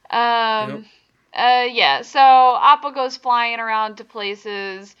 So Appa goes flying around to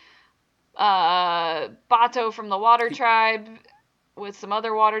places. Bato from the Water Tribe with some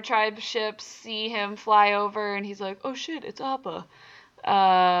other Water Tribe ships see him fly over, and he's like, "Oh shit, it's Appa."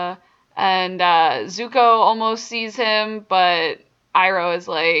 And Zuko almost sees him, but Iroh is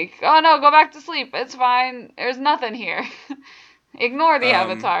like, "Oh no, go back to sleep. It's fine. There's nothing here. Ignore the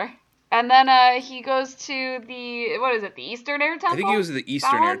Avatar." And then he goes to the Eastern Air Temple? I think he goes to the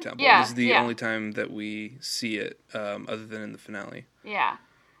Eastern Air Temple. Yeah, this is the only time that we see it, other than in the finale. Yeah.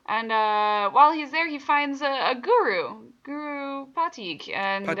 And while he's there, he finds a Guru Patik,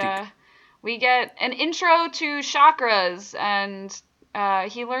 and we get an intro to chakras, and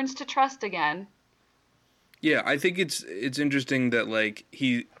he learns to trust again. Yeah, I think it's interesting that like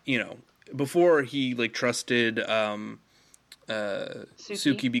he, before he like trusted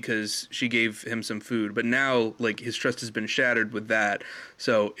Suki because she gave him some food, but now like his trust has been shattered with that,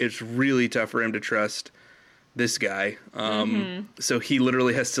 so it's really tough for him to trust this guy. So he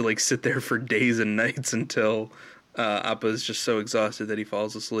literally has to like sit there for days and nights until Appa's just so exhausted that he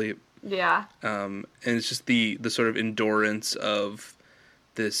falls asleep. Yeah. And it's just the sort of endurance of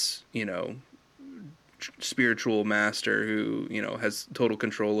this, spiritual master who, has total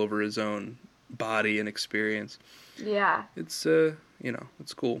control over his own body and experience. Yeah. It's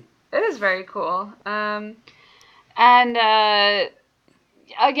it's cool. It is very cool. And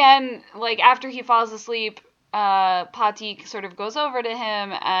again, like after he falls asleep, Patik sort of goes over to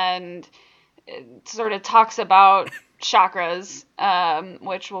him and sort of talks about chakras,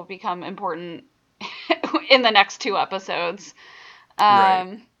 which will become important in the next 2 episodes.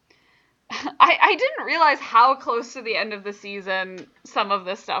 Right. I didn't realize how close to the end of the season some of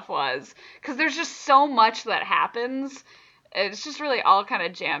this stuff was, because there's just so much that happens. It's just really all kind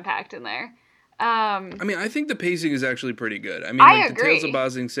of jam-packed in there. I mean, I think the pacing is actually pretty good. I mean, I agree. The Tales of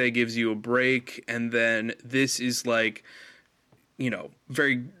Ba Sing Se gives you a break, and then this is like,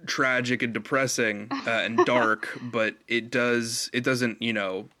 very tragic and depressing and dark, but it doesn't,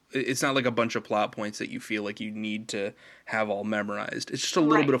 it's not like a bunch of plot points that you feel like you need to have all memorized. It's just a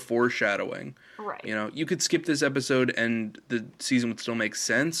little bit of foreshadowing. Right. You could skip this episode and the season would still make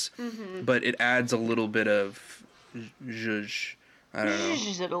sense, but it adds a little bit of Zhuzh. I don't know.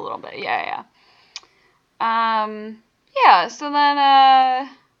 Zhuzh it a little bit. Yeah. Yeah.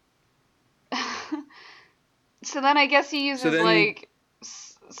 So then I guess he So uses then, like yeah.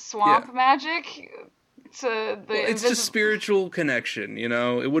 swamp magic to Well, the it's just invisible. spiritual connection, you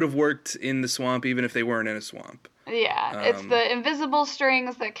know? It would have worked in the swamp even if they weren't in a swamp. Yeah, it's Um, the invisible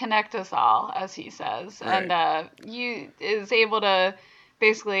strings that connect us all, as he says, and right. you is able to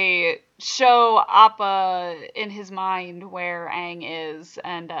basically show Appa in his mind where Aang is,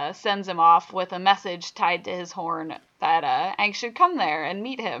 and sends him off with a message tied to his horn that Aang should come there and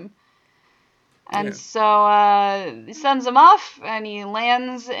meet him. And Yeah. so he sends him off, and he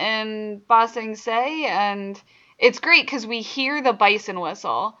lands in Ba Sing Se, and it's great because we hear the bison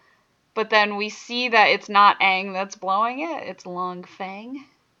whistle, but then we see that it's not Aang that's blowing it, it's Long Feng,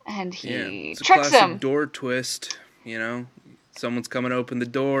 and Yeah. he It's a tricks classic him. door twist, you know? Someone's coming to open the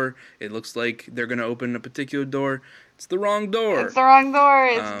door. It looks like they're going to open a particular door. It's the wrong It's door. the wrong door,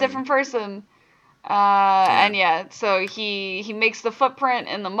 it's a Um, different person. yeah. And yeah, so he makes the footprint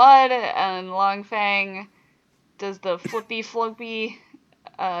in the mud, and Long Feng does the flippy floppy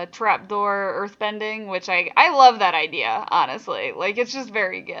trapdoor earthbending, which I love that idea, honestly. Like, it's just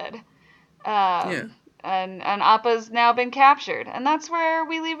very good. Yeah. And Appa's now been captured, and that's where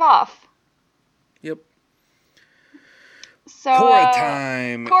we leave off. Yep. So, Korra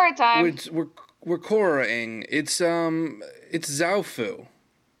time. Korra time. We're Korra-ing. It's Zaofu.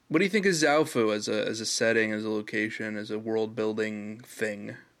 What do you think of Zaofu as a setting, as a location, as a world building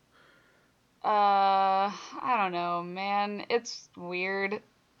thing? I don't know, man. It's weird.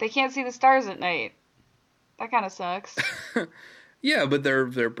 They can't see the stars at night. That kind of sucks. Yeah, but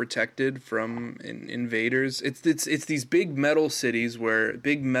they're protected from invaders. It's these big metal cities where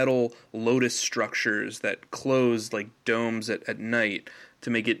big metal lotus structures that close like domes at night to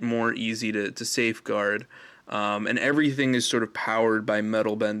make it more easy to safeguard. And everything is sort of powered by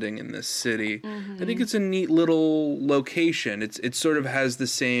metal bending in this city. I think it's a neat little location. It sort of has the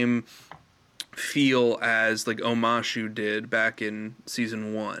same feel as like Omashu did back in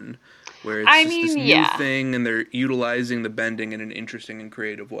season 1, where it's I just this mean, new yeah, thing and they're utilizing the bending in an interesting and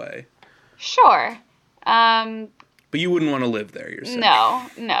creative way. sure. Um, But you wouldn't want to live there, you're saying. no.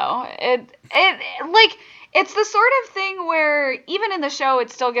 Like, it's the sort of thing where even in the show it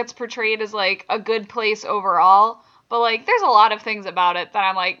still gets portrayed as like a good place overall, but like there's a lot of things about it that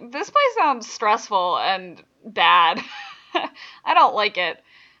I'm like, this place sounds stressful and bad. I don't like it.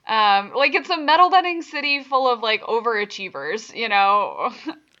 Like, it's a metal bending city full of like overachievers, you know?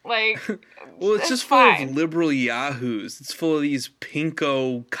 Like, Well, it's it's just full of fine. liberal yahoos. It's full of these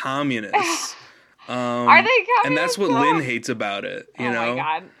pinko communists. Are they And that's communists what though? Lynn hates about it, you Oh my know?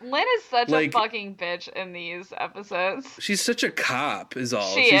 god. Lynn is such a Like, fucking bitch in these episodes. she's such a cop, is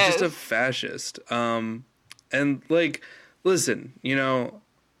all. She She's just a is. fascist. And, like, listen, you know,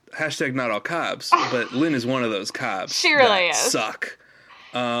 hashtag not all cops, but Lynn is one of those cops She really that is. suck.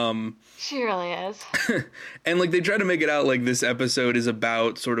 She really is. And like they try to make it out like this episode is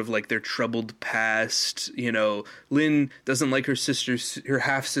about sort of like their troubled past. You know, Lynn doesn't like her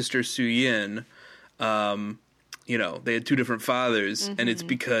half sister Su Yin. You know, they had two different fathers, and it's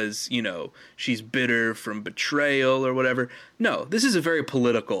because, you know, she's bitter from betrayal or whatever. No, this is a very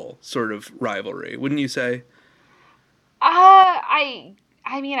political sort of rivalry, wouldn't you say?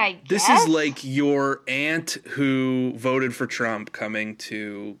 I mean, I This is guess. like your aunt who voted for Trump coming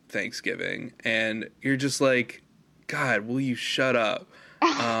to Thanksgiving, and you're just like, God, will you shut up?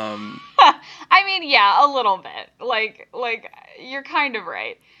 I mean, yeah, a little bit. Like you're kind of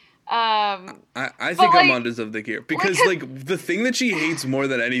right. I But think I'm like, onto something here because 'cause- like the thing that she hates more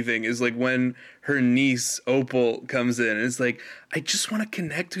than anything is like when her niece Opal comes in and it's like, I just want to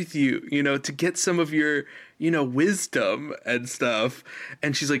connect with you, you know, to get some of your, you know, wisdom and stuff,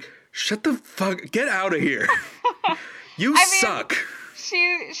 and she's like, shut the fuck, get out of here. You I mean, suck.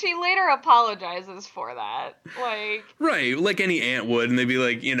 she later apologizes for that. Like, Right, like any aunt would, and they'd be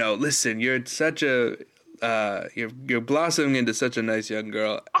like, you know, listen, you're such a you're blossoming into such a nice young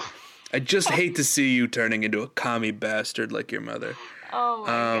girl. I just hate to see you turning into a commie bastard like your mother. oh my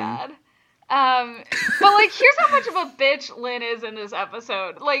god. But like, here's how much of a bitch Lynn is in this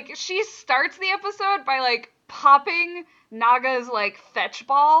episode. Like, she starts the episode by like popping Naga's like fetch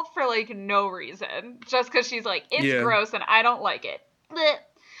ball for like no reason, just because she's like, it's Yeah. gross and I don't like it. Blech.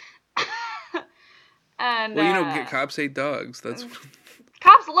 And Well, you know, cops hate dogs. That's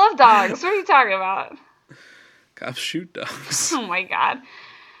cops love dogs. What are you talking about? cops shoot dogs. Oh my god.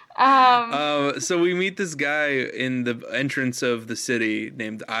 So we meet this guy in the entrance of the city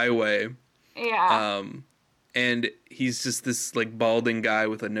named Ai Wei. Yeah. and he's just this like balding guy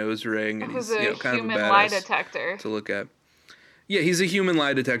with a nose ring, and Who's he's a kind of a human lie badass detector. to look at. Yeah, he's a human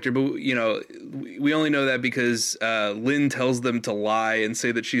lie detector, but we only know that because Lynn tells them to lie and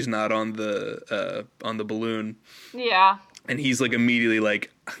say that she's not on the balloon. Yeah. And he's like immediately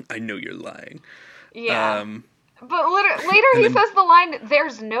like, I know you're lying. Yeah. But later he says the line,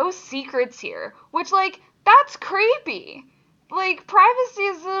 "There's no secrets here," which, like, that's creepy. Like, privacy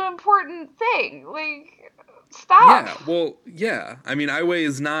is an important thing. Like, stop. Yeah, well, yeah. I mean, Ai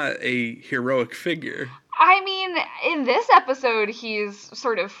is not a heroic figure. I mean, in this episode, he's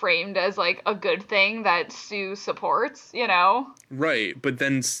sort of framed as, like, a good thing that Sue supports, you know? Right, but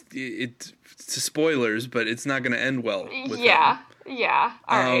then it's spoilers, but it's not going to end well with him. Yeah.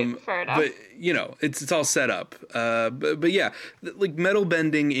 All right, fair enough. But it's all set up. But yeah, like metal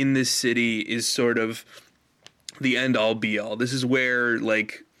bending in this city is sort of the end all be all. This is where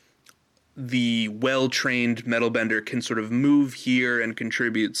like the well-trained metal bender can sort of move here and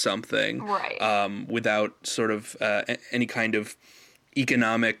contribute something, right? Without sort of any kind of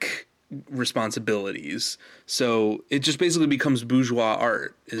economic responsibilities. So it just basically becomes bourgeois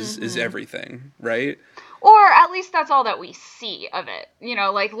art is everything, right? Or at least that's all that we see of it. You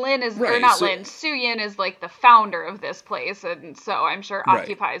know, like Lynn is, right, or not Lynn, Soo-yin is like the founder of this place, and so I'm sure right.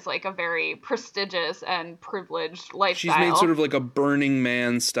 occupies like a very prestigious and privileged lifestyle. She's made sort of like a Burning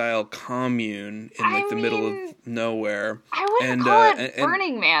Man style commune in like the middle of nowhere. I wouldn't call it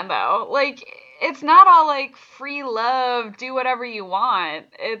Burning Man though. Like, it's not all like free love, do whatever you want.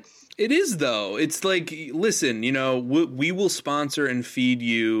 It is though. It's like, listen, we will sponsor and feed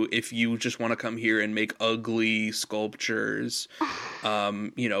you if you just want to come here and make ugly sculptures,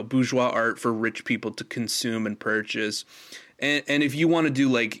 bourgeois art for rich people to consume and purchase. And if you want to do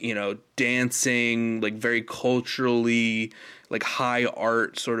like, dancing, like very culturally, like high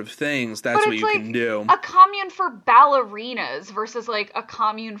art sort of things, that's what you can do. A commune for ballerinas versus like a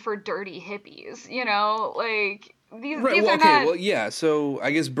commune for dirty hippies, like these are not... Well, yeah. So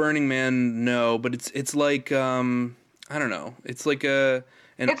I guess Burning Man, no, but it's like I don't know. It's like like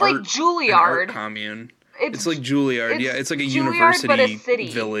Juilliard art commune. It's like Juilliard. Yeah, it's like a Juilliard, university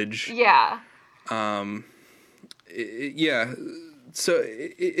village. Yeah. Yeah. So,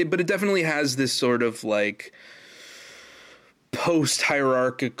 but it definitely has this sort of like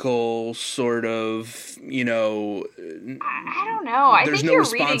post-hierarchical sort of, I don't know. There's no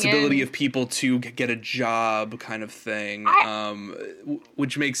responsibility of people to get a job kind of thing,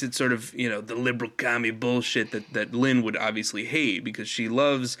 which makes it sort of, the liberal commie bullshit that Lynn would obviously hate because she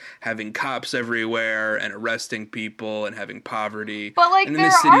loves having cops everywhere and arresting people and having poverty. But like, and in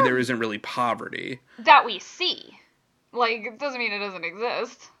this city, there isn't really poverty. That we see. Like, it doesn't mean it doesn't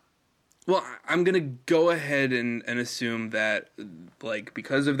exist. Well, I'm going to go ahead and assume that, like,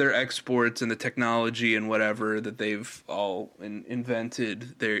 because of their exports and the technology and whatever that they've all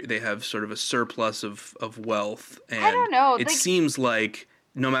invented, they have sort of a surplus of wealth. And I don't know. It seems like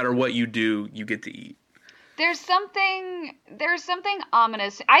no matter what you do, you get to eat. There's something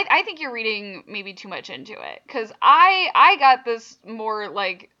ominous. I think you're reading maybe too much into it, because I got this more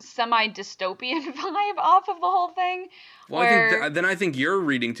like semi-dystopian vibe off of the whole thing. Well, I think you're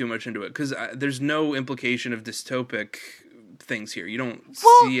reading too much into it, because there's no implication of dystopic things here. You don't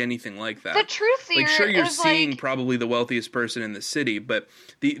see anything like that. The truth here, like, sure, you're seeing probably the wealthiest person in the city, but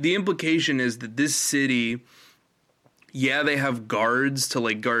the implication is that this city, yeah, they have guards to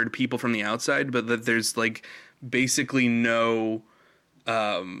like guard people from the outside, but that there's like basically no,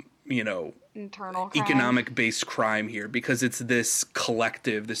 internal crime. Economic-based crime here, because it's this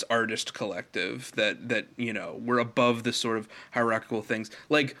collective, this artist collective that we're above the sort of hierarchical things.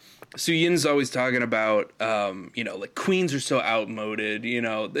 Like, Soo-yin's always talking about, like Queens are so outmoded.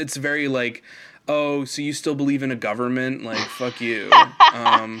 It's very like, oh, so you still believe in a government? Like, fuck you.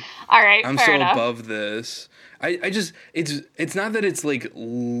 All right, I'm so above this. I just, it's not that it's like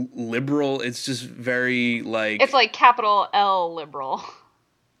liberal. It's just very like, it's like capital L liberal.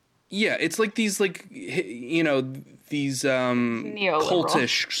 Yeah, it's like these like these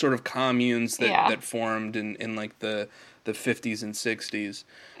cultish sort of communes that formed in like the 50s and 60s.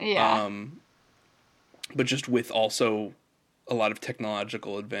 Yeah. But just with also a lot of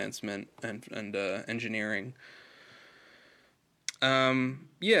technological advancement and engineering. So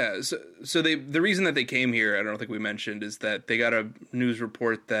the reason that they came here, I don't think we mentioned, is that they got a news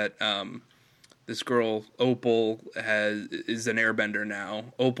report that this girl Opal is an airbender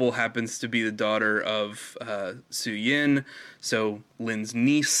now. Opal happens to be the daughter of Soo-yin, so Lynn's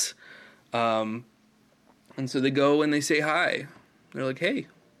niece. And so they go and they say hi. They're like, hey.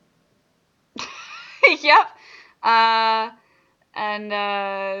 Yep. And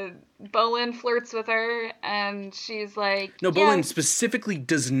Bolin flirts with her, and she's like, No, Bolin yes. specifically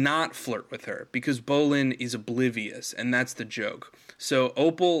does not flirt with her because Bolin is oblivious, and that's the joke. So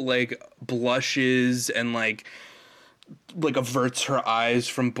Opal like blushes and like averts her eyes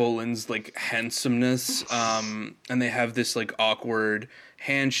from Bolin's like handsomeness, and they have this like awkward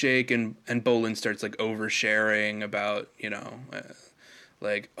handshake, and Bolin starts like oversharing about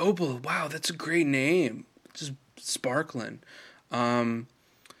like Opal, wow, that's a great name, just sparkling. And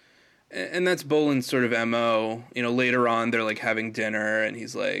that's Bolin's sort of MO. Later on they're like having dinner and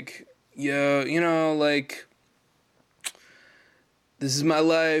he's like, yeah, like, this is my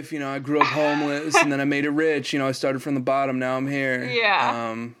life. I grew up homeless and then I made it rich. I started from the bottom. Now I'm here.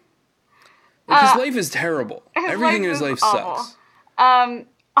 Yeah. His life is terrible. Everything in his life sucks.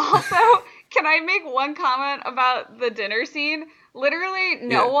 Also, can I make one comment about the dinner scene? Literally,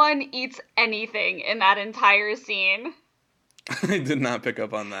 no one eats anything in that entire scene. I did not pick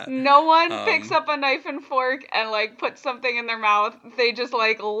up on that. No one picks up a knife and fork and, like, puts something in their mouth. They just,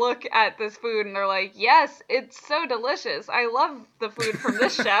 like, look at this food and they're like, yes, it's so delicious. I love the food from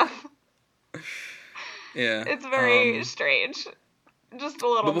this chef. Yeah. It's very strange. Just a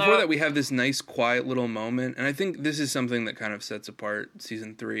little But before note. that, we have this nice, quiet little moment. And I think this is something that kind of sets apart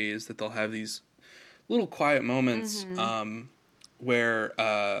Season 3, is that they'll have these little quiet moments where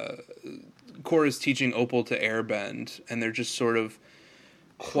Korra's teaching Opal to airbend, and they're just sort of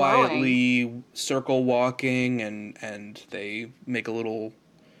quietly circle walking, and they make a little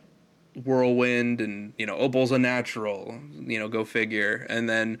whirlwind, and Opal's a natural, go figure. And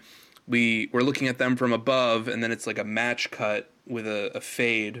then we're looking at them from above, and then it's like a match cut with a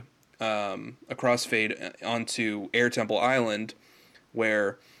fade, a crossfade onto Air Temple Island,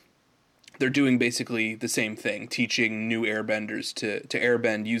 where they're doing basically the same thing, teaching new airbenders to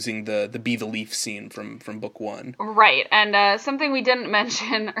airbend using the Be the Leaf scene from book 1. Right, and something we didn't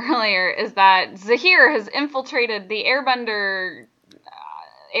mention earlier is that Zahir has infiltrated the airbender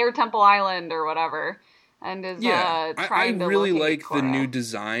Air Temple Island or whatever, and is trying to I really locate like the Korra. new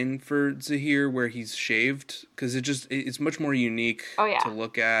design for Zahir where he's shaved, because it's much more unique to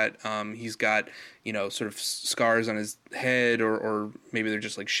look at. He's got sort of scars on his head, or maybe they're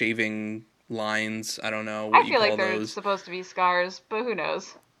just like shaving lines. I don't know what I feel like they're those. supposed to be scars, but who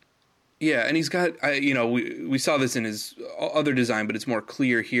knows? Yeah, and he's got we saw this in his other design, but it's more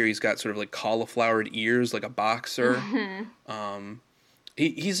clear here. He's got sort of like cauliflowered ears, like a boxer.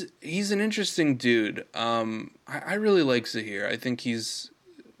 He's an interesting dude. I really like Zahir. I think he's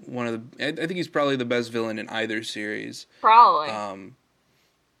I think he's probably the best villain in either series. Probably.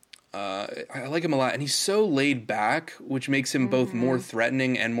 I like him a lot, and he's so laid back, which makes him both more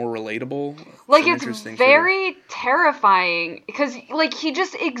threatening and more relatable. Like, it's very terrifying, because, like, he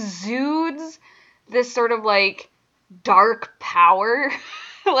just exudes this sort of, like, dark power.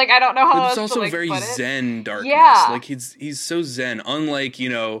 Like, I don't know how else to, like, But it's also very zen darkness. Yeah. Like, he's so zen, unlike,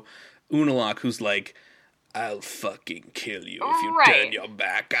 Unalaq, who's like, I'll fucking kill you if you turn your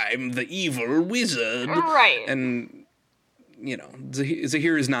back. I'm the evil wizard. Right. And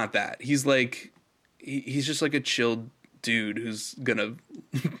Zahir is not that. He's like, he's just like a chill dude who's gonna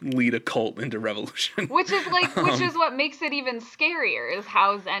lead a cult into revolution. Which is what makes it even scarier, is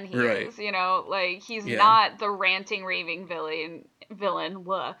how zen he is. Like, he's not the ranting, raving villain.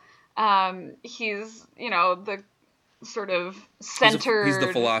 He's the sort of centered. He's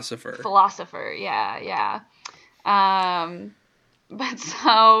the philosopher. Yeah. But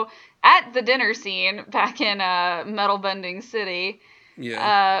so, at the dinner scene back in Metal Bending City,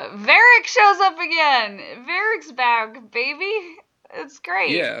 Varric shows up again. Varric's back, baby. It's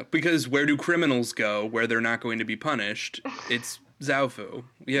great. Yeah, because where do criminals go where they're not going to be punished? It's Zaofu.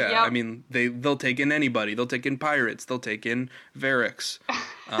 Yeah, Yep. I mean, they'll take in anybody. They'll take in pirates. They'll take in Varrics.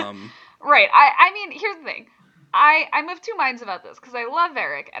 Right. I mean, here's the thing. I'm of two minds about this, because I love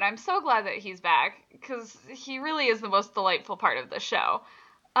Varric, and I'm so glad that he's back, because he really is the most delightful part of the show.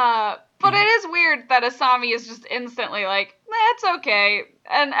 But it is weird that Asami is just instantly like, it's okay.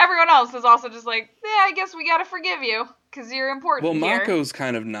 And everyone else is also just like, I guess we gotta forgive you, because you're important here. Well, Mako's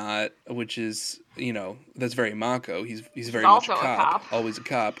kind of not, which is, that's very Mako. He's very much a cop. Always a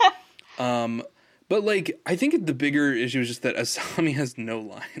cop. But, like, I think the bigger issue is just that Asami has no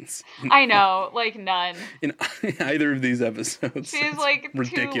lines. I know, like, none. In either of these episodes. She has, like,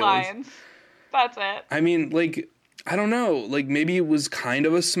 ridiculous. 2 lines. That's it. I mean, like, I don't know. Like, maybe it was kind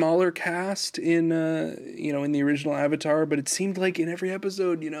of a smaller cast in, in the original Avatar, but it seemed like in every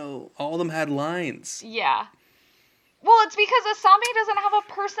episode, all of them had lines. Yeah. Well, it's because Asami doesn't have a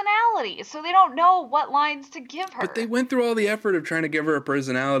personality, so they don't know what lines to give her. But they went through all the effort of trying to give her a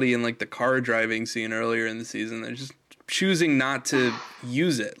personality in, like, the car driving scene earlier in the season. They just choosing not to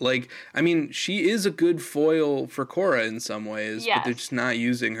use it. Like, I mean, she is a good foil for Korra in some ways, but they're Yes. just not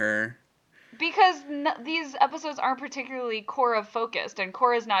using her. Because these episodes aren't particularly Korra focused, and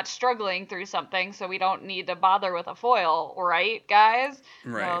Korra's not struggling through something, so we don't need to bother with a foil, right, guys?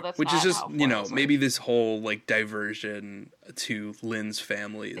 Right. No, that's Which not is just, how you know, foils maybe work. this whole, like, diversion to Lynn's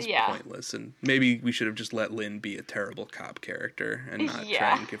family is Yeah. pointless. And maybe we should have just let Lynn be a terrible cop character and not try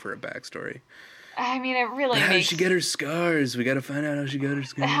Yeah. and give her a backstory. I mean, it really But how did makes... she get her scars? We gotta find out how she got her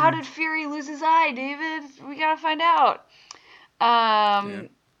scars. How did Fury lose his eye, David? We gotta find out. Yeah.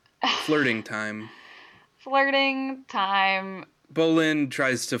 Flirting time. Flirting time. Bolin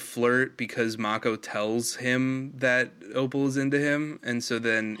tries to flirt because Mako tells him that Opal is into him, and so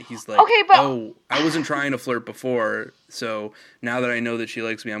then he's like, Okay, but- oh, I wasn't trying to flirt before, so now that I know that she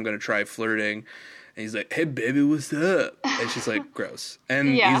likes me, I'm going to try flirting. And he's like, hey, baby, what's up? And she's like, gross.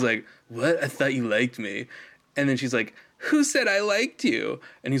 And Yeah. he's like, what? I thought you liked me. And then she's like, who said I liked you?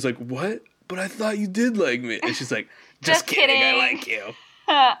 And he's like, what? But I thought you did like me. And she's like, just kidding, I like you.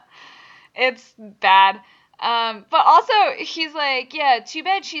 It's bad. But also, he's like, yeah, too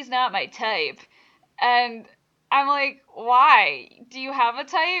bad she's not my type. And I'm like, why? Do you have a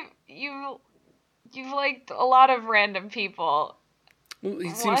type? You've liked a lot of random people. Well, he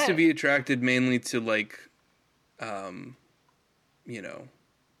seems to What? be attracted mainly to, like, you know,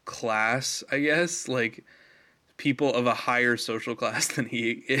 class, I guess. Like, people of a higher social class than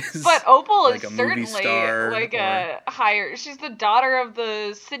he is. But Opal like is a movie certainly star like or- a higher. She's the daughter of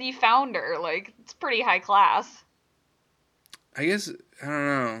the city founder. Like, it's pretty high class. I guess, I don't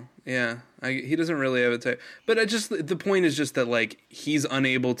know. Yeah, he doesn't really have a type. But the point is just that, like, he's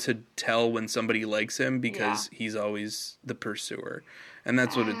unable to tell when somebody likes him because he's always the pursuer. And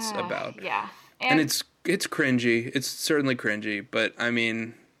that's what it's about. Yeah. And it's cringy. It's certainly cringy. But, I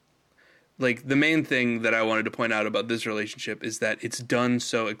mean, like, the main thing that I wanted to point out about this relationship is that it's done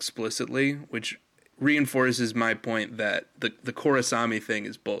so explicitly, which reinforces my point that the Korasami thing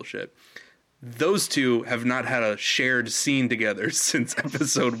is bullshit. Those two have not had a shared scene together since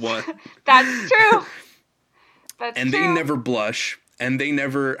episode 1. That's true. That's And true. they never blush, and they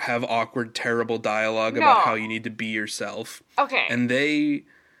never have awkward, terrible dialogue about No. how you need to be yourself. Okay. And they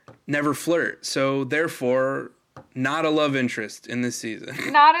never flirt. So, therefore, not a love interest in this season.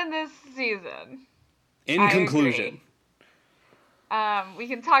 Not in this season. In I conclusion. agree. We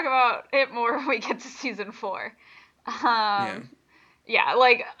can talk about it more when we get to season 4. Yeah. Yeah,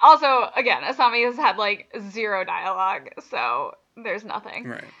 like, also, again, Asami has had, like, 0 dialogue, so there's nothing.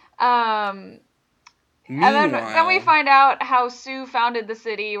 Right. And Meanwhile, then we find out how Sue founded the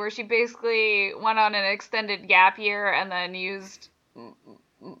city, where she basically went on an extended gap year and then used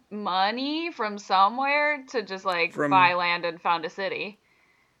money from somewhere to just, like, buy land and found a city.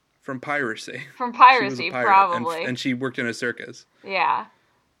 from piracy. From She was a piracy, pirate, probably. and she worked in a circus. Yeah.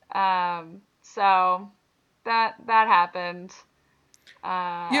 So that happened.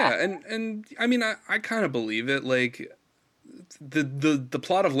 Yeah, and I mean, I kind of believe it. Like, the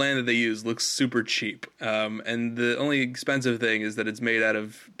plot of land that they use looks super cheap, and the only expensive thing is that it's made out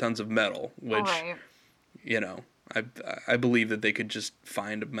of tons of metal, which, Right. you know, I believe that they could just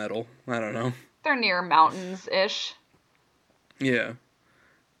find a metal. I don't know. They're near mountains-ish. Yeah.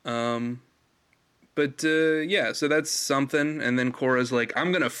 But yeah, so that's something, and then Korra's like,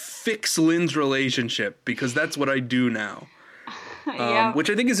 I'm gonna fix Lynn's relationship, because that's what I do now. Yeah. Which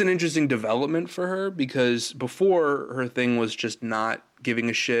I think is an interesting development for her, because before her thing was just not giving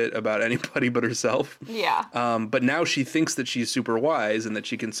a shit about anybody but herself. Yeah. But now she thinks that she's super wise and that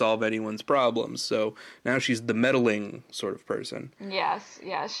she can solve anyone's problems. So now she's the meddling sort of person. Yes.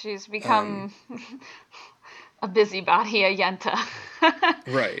 She's become a busybody, a yenta.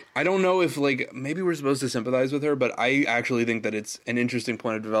 Right. I don't know if, like, maybe we're supposed to sympathize with her, but I actually think that it's an interesting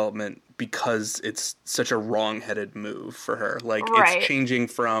point of development because it's such a wrong-headed move for her. Like, Right. it's changing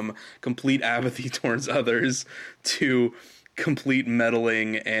from complete apathy towards others to complete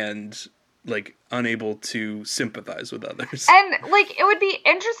meddling and, like, unable to sympathize with others. And, like, it would be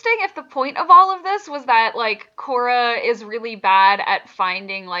interesting if the point of all of this was that, like, Korra is really bad at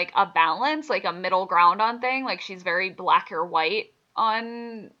finding, like, a balance, like, a middle ground on thing. Like, she's very black or white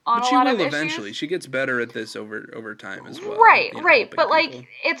on But a she lot will of issues. eventually. She gets better at this over time as well. Right, you know, right. helping But, like, people.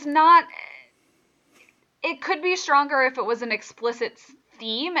 it's not... It could be stronger if it was an explicit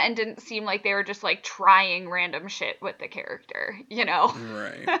theme and didn't seem like they were just, like, trying random shit with the character, you know?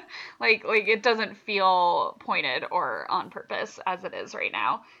 Right. like it doesn't feel pointed or on purpose as it is right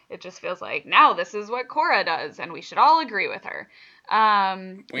now. It just feels like, now this is what Korra does, and we should all agree with her.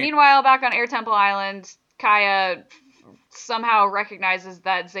 Meanwhile, back on Air Temple Island, Kaya somehow recognizes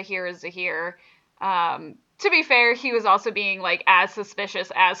that Zahir is Zahir, To be fair, he was also being like as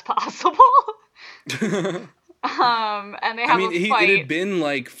suspicious as possible. And they have a fight. It had been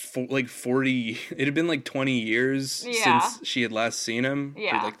like 40. It had been like 20 years since she had last seen him.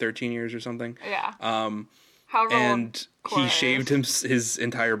 Yeah. For like 13 years or something. Yeah. And he shaved his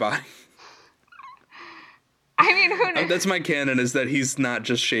entire body. I mean, who knows? That's my canon, is that he's not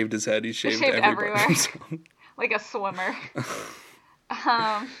just shaved his head, he's shaved everywhere. Like a swimmer.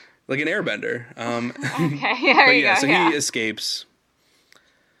 Like an airbender. Okay, there you go. So he escapes.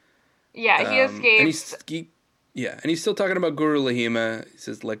 Yeah, he escapes. And he's still talking about Guru Lahima. He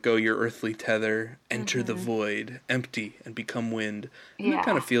says, let go your earthly tether, enter the void, empty, and become wind. And that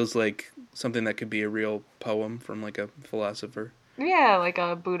kind of feels like something that could be a real poem from like a philosopher. Yeah, like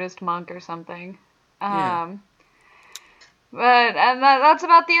a Buddhist monk or something. That's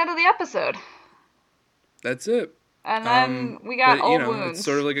about the end of the episode. That's it. And then we got Old Wounds. It's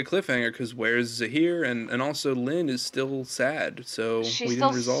sort of like a cliffhanger, because where's Zahir? And also Lynn is still sad, so we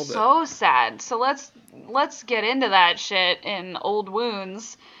didn't resolve it. She's so sad. So let's get into that shit in Old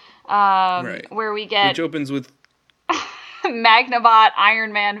Wounds, where we get... Which opens with... Magnabot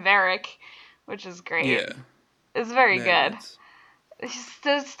Iron Man Varric, which is great. Yeah. It's very good. He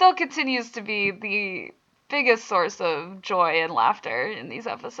still continues to be the biggest source of joy and laughter in these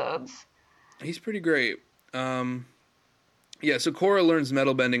episodes. He's pretty great. So Korra learns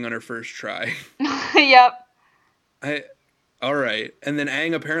metal bending on her first try. Yep. All right. And then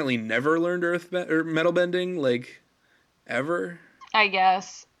Aang apparently never learned metal bending, like, ever. I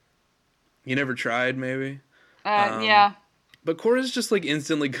guess. He never tried, maybe. Yeah. But Korra's just, like,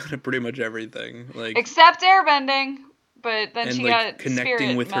 instantly good at pretty much everything. Like, except airbending. But then she got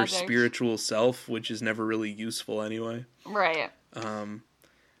connecting with magic. her spiritual self, which is never really useful anyway. Right.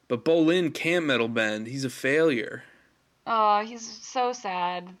 But Bolin can't metal bend. He's a failure. Oh, he's so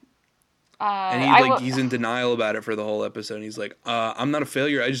sad. And he's in denial about it for the whole episode. And he's like, I'm not a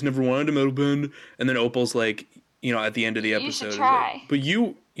failure. I just never wanted to metal bend. And then Opal's like, at the end of the episode, you should try. Like, but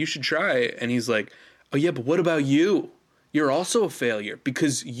you should try. And he's like, oh yeah, but what about you? You're also a failure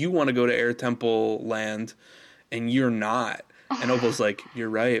because you want to go to Air Temple Land and you're not. And Opal's like, you're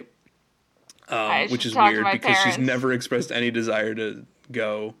right. Which is weird because she's never expressed any desire to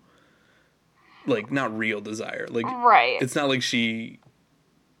go. Like, not real desire. Like, right. It's not like she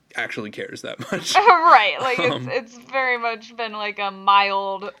actually cares that much. Right. Like, it's very much been like a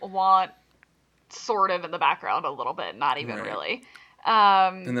mild want, sort of in the background a little bit, not even really.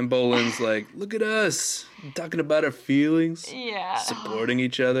 And then Bolin's like, look at us, talking about our feelings. Yeah. Supporting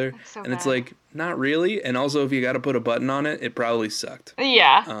each other. So and it's like, not really. And also, if you got to put a button on it, it probably sucked.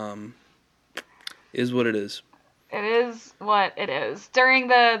 Yeah. Is what it is. It is what it is. During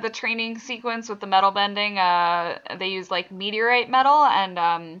the training sequence with the metal bending, they use like meteorite metal,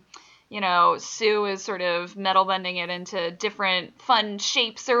 and Sue is sort of metal bending it into different fun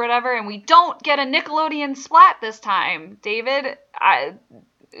shapes or whatever, and we don't get a Nickelodeon splat this time. David,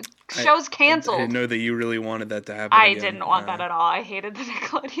 show's canceled. I didn't know that you really wanted that to happen. I didn't want that at all. I hated the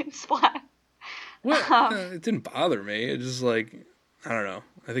Nickelodeon splat. Well, it didn't bother me. It just like, I don't know.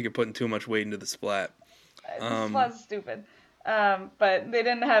 I think you're putting too much weight into the splat. The splat's stupid. But they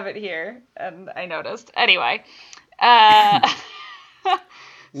didn't have it here, and I noticed. Anyway.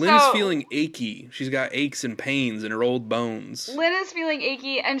 Lynn is feeling achy. She's got aches and pains in her old bones. Lynn is feeling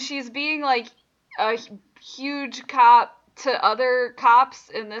achy, and she's being like a huge cop to other cops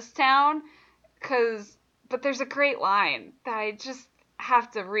in this town. But there's a great line that I just have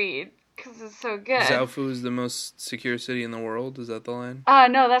to read because it's so good. Zaofu is the most secure city in the world. Is that the line?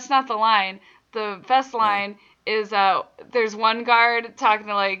 No, that's not the line. The best line is there's one guard talking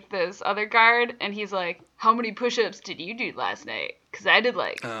to like this other guard, and he's like, "How many push-ups did you do last night?" Because I did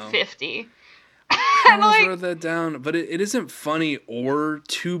like 50. I almost wrote that down, but it isn't funny or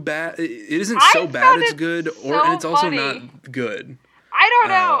too bad. It isn't so bad it's good, and it's also not good. I don't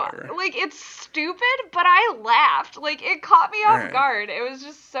know. Like, it's stupid, but I laughed. Like, it caught me off guard. It was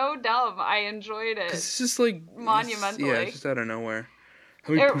just so dumb. I enjoyed it. It's just like monumentally. It's just out of nowhere.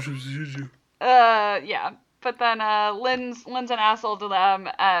 How many push-ups did you do? Yeah. But then Lynn's an asshole to them,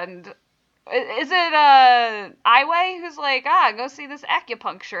 and is it Ai who's like, go see this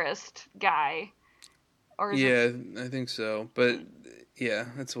acupuncturist guy? Or I think so. But yeah,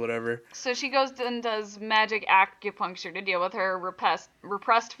 that's whatever. So she goes and does magic acupuncture to deal with her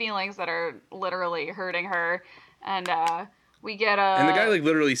repressed feelings that are literally hurting her, and we get And the guy like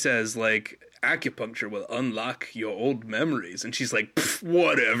literally says like, acupuncture will unlock your old memories, and she's like,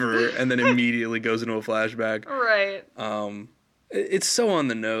 whatever, and then immediately goes into a flashback. Right. It's so on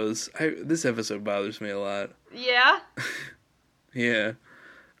the nose. This episode bothers me a lot. Yeah. Yeah.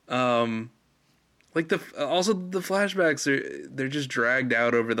 Like also the flashbacks they're just dragged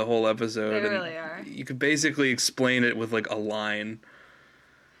out over the whole episode. They and really are. You could basically explain it with like a line.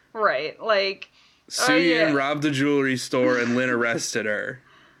 Right, like Suyin robbed a jewelry store and Lin arrested her.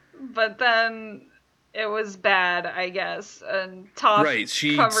 But then it was bad, I guess, and Toph right.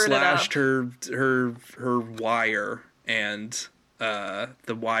 She slashed her wire, and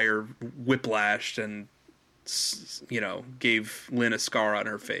the wire whiplashed and gave Lin a scar on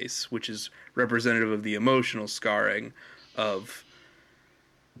her face, which is representative of the emotional scarring of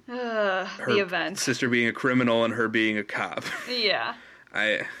the event. Sister being a criminal and her being a cop. Yeah.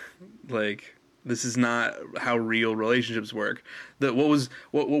 This is not how real relationships work.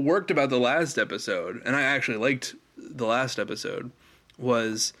 What worked about the last episode, and I actually liked the last episode,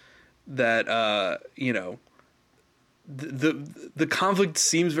 was that the conflict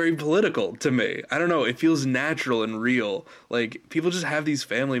seems very political to me. I don't know, it feels natural and real. Like, people just have these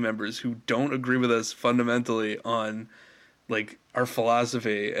family members who don't agree with us fundamentally on like our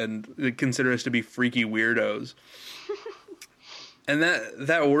philosophy and they consider us to be freaky weirdos. And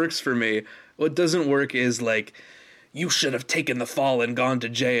that works for me. What doesn't work is like, you should have taken the fall and gone to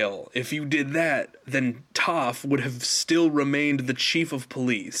jail. If you did that, then Toph would have still remained the chief of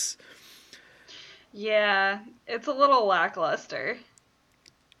police. Yeah, it's a little lackluster.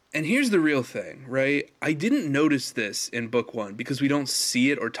 And here's the real thing, right? I didn't notice this in book 1 because we don't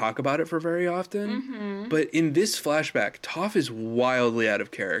see it or talk about it for very often. Mm-hmm. But in this flashback, Toph is wildly out of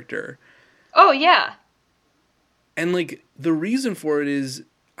character. Oh, yeah. And like, the reason for it is,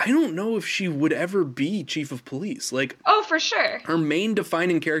 I don't know if she would ever be chief of police. Like, oh, for sure. Her main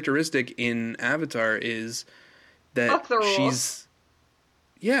defining characteristic in Avatar is that fuck the rules.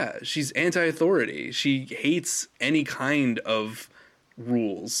 she's anti-authority. She hates any kind of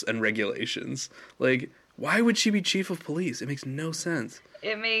rules and regulations. Like, why would she be chief of police? It makes no sense.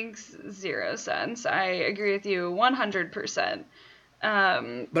 It makes zero sense. I agree with you 100%.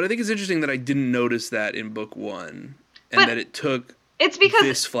 But I think it's interesting that I didn't notice that in book 1, and that it took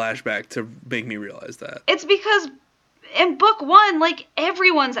this flashback to make me realize that. It's because in book 1, like,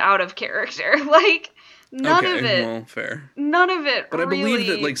 everyone's out of character. Like, none of it. Well, fair. None of it. But really I believe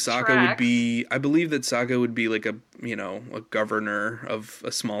that like Sokka tracks. would be. I believe that Sokka would be like a governor of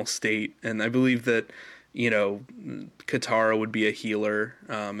a small state, and I believe that Katara would be a healer,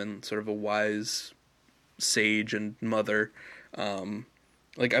 and sort of a wise sage and mother.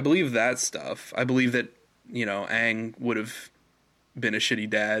 Like, I believe that stuff. I believe that Aang would have been a shitty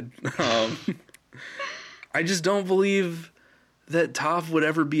dad. I just don't believe that Toph would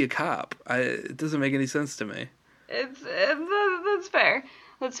ever be a cop. It doesn't make any sense to me. That's fair.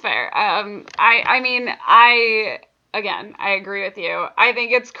 That's fair. I mean, I agree with you. I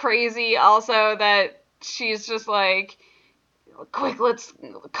think it's crazy also that she's just like, quick, let's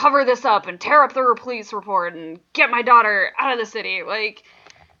cover this up and tear up the police report and get my daughter out of the city. Like,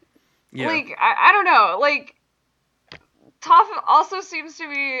 I don't know. Like, Toph also seems to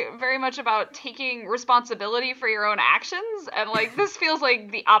be very much about taking responsibility for your own actions, and like, this feels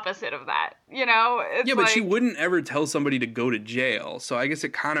like the opposite of that, It's but she wouldn't ever tell somebody to go to jail, so I guess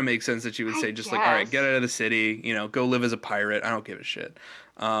it kind of makes sense that she would say like, all right, get out of the city, go live as a pirate, I don't give a shit.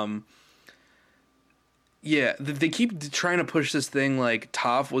 They keep trying to push this thing like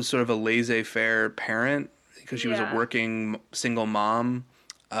Toph was sort of a laissez-faire parent because she was a working single mom,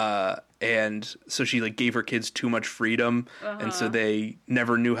 and so she like gave her kids too much freedom, and so they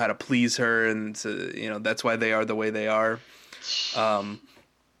never knew how to please her, and so that's why they are the way they are. And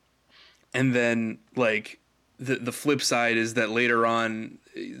then like the flip side is that later on,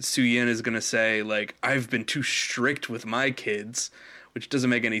 Suyin is gonna say like, I've been too strict with my kids, which doesn't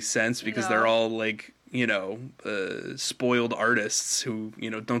make any sense because they're all like spoiled artists who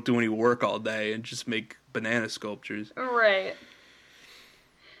don't do any work all day and just make banana sculptures. Right.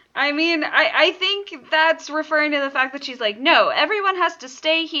 I mean, I think that's referring to the fact that she's like, no, everyone has to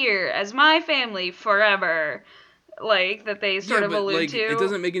stay here as my family forever. Like, that they sort of allude to. It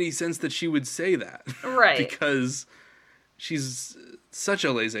doesn't make any sense that she would say that. Right. Because she's such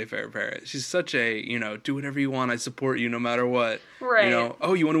a laissez-faire parent. She's such a, do whatever you want, I support you no matter what. Right. You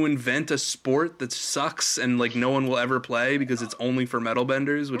want to invent a sport that sucks and, like, no one will ever play because it's only for metal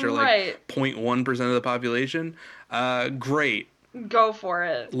benders, which are, like, 0.1% of the population? Great. Go for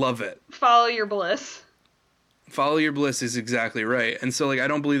it. Love it. Follow your bliss. Follow your bliss is exactly right. And so, like, I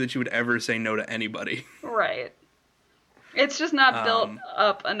don't believe that she would ever say no to anybody. Right. It's just not built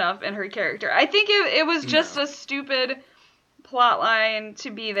up enough in her character. I think it was just a stupid plot line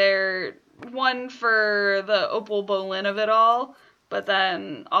to be there, one, for the Opal Bolin of it all, but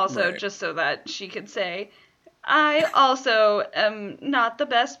then also just so that she could say, I also am not the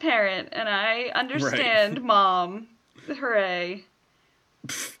best parent, and I Right. understand, Mom. Hooray.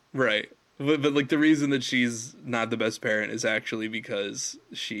 Right. But like the reason that she's not the best parent is actually because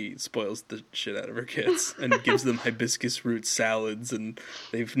she spoils the shit out of her kids and gives them hibiscus root salads, and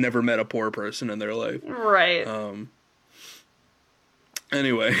they've never met a poor person in their life. Right.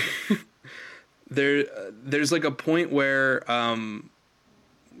 Anyway, there's like a point where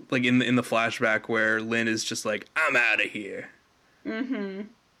like in the flashback where Lynn is just like, I'm out of here. Mm-hmm.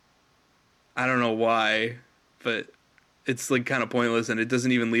 I don't know why, but it's like kind of pointless, and it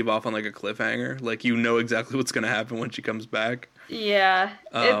doesn't even leave off on like a cliffhanger. Like you know exactly what's gonna happen when she comes back. Yeah,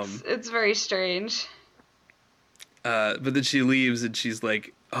 Um, it's very strange. but then she leaves, and she's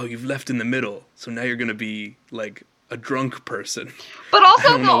like, "Oh, you've left in the middle, so now you're gonna be like a drunk person." But I also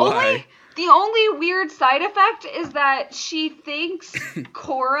don't know why. the only weird side effect is that she thinks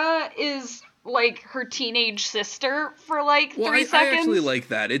Cora is like her teenage sister for like Well, 3 seconds. I actually like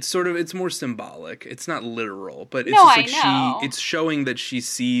that. It's more symbolic. It's not literal, but it's No, just I like know. it's showing that she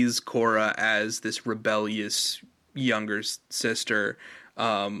sees Cora as this rebellious younger sister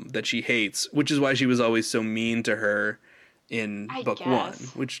that she hates, which is why she was always so mean to her in I book one,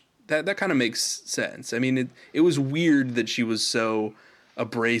 guess. which that kind of makes sense. I mean, it was weird that she was so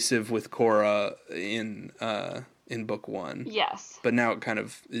abrasive with Cora in book one, Yes, but now it kind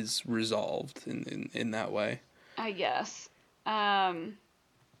of is resolved in that way. I guess. I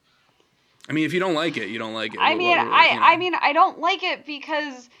mean, if you don't like it, you don't like it. I mean, I mean, I don't like it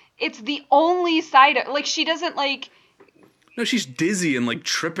because it's the only side of, like, she doesn't like. No, she's dizzy and like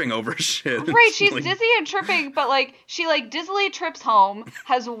tripping over shit. Right, It's she's like, dizzy and tripping, but like she like dizzily trips home,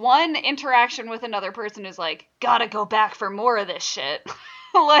 has one interaction with another person who's like, gotta go back for more of this shit.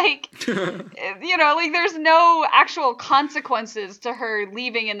 Like, you know, like there's no actual consequences to her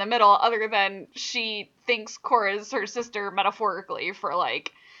leaving in the middle other than she thinks Cora's her sister metaphorically for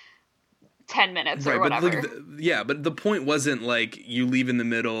like 10 minutes or right, but whatever. yeah, but the point wasn't like you leave in the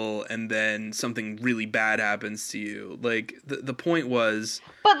middle and then something really bad happens to you. Like the point was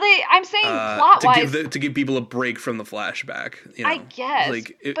But I'm saying plot wise, to give people a break from the flashback. You know, I guess,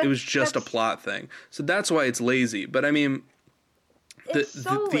 like but it was just a plot thing, so that's why it's lazy. But I mean,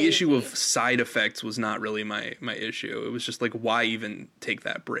 the issue of side effects was not really my issue. It was just like, why even take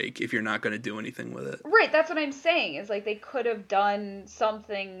that break if you're not going to do anything with it? Right, that's what I'm saying. Is like they could have done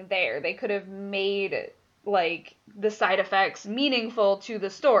something there. They could have made like the side effects meaningful to the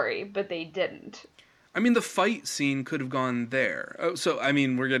story, but they didn't. I mean, the fight scene could have gone there. Oh, so I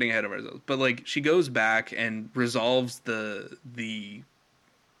mean, we're getting ahead of ourselves. But like, she goes back and resolves the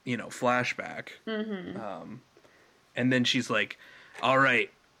flashback, and then she's like, "All right,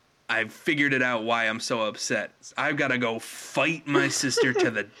 I've figured it out why I'm so upset. I've got to go fight my sister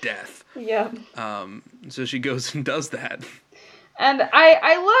to the death." Yeah. So she goes and does that. And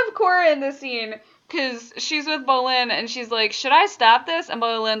I love Cora in this scene because she's with Bolin and she's like, should I stop this? And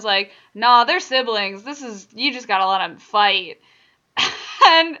Bolin's like, nah, they're siblings. You just gotta let them fight.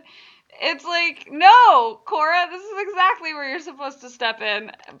 And it's like, no, Cora, this is exactly where you're supposed to step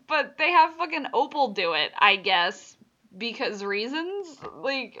in. But they have fucking Opal do it, I guess. Because reasons?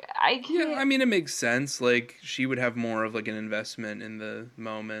 Like, I can't. Yeah, I mean, it makes sense. Like, she would have more of like an investment in the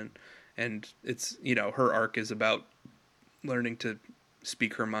moment, and it's, her arc is about learning to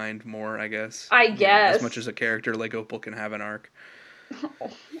speak her mind more, I guess. I guess. As much as a character like Opal can have an arc.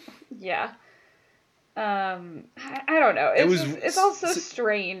 Yeah. I don't know. It's all so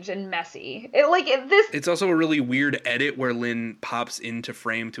strange and messy. It's also a really weird edit where Lynn pops into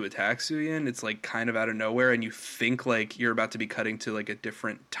frame to attack Suyin. It's like kind of out of nowhere, and you think like you're about to be cutting to like a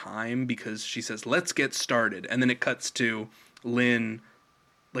different time because she says, "Let's get started," and then it cuts to Lynn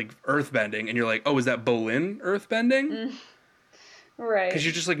like earthbending, and you're like, "Oh, is that Bolin earthbending?" Right. Because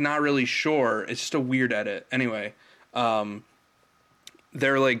you're just like not really sure. It's just a weird edit. Anyway,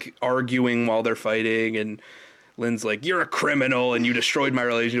 they're like arguing while they're fighting, and Lynn's like, "You're a criminal and you destroyed my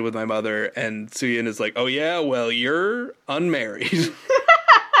relationship with my mother." And Suyin is like, "Oh yeah, well, you're unmarried."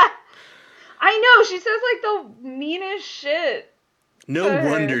 I know, she says like the meanest shit. No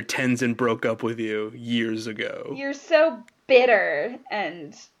wonder Tenzin broke up with you years ago. You're so bitter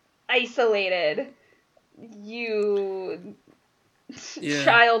and isolated. You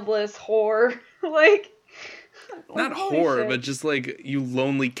childless whore. Like, not whore, but just like, you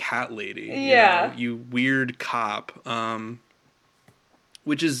lonely cat lady. Yeah. You weird cop.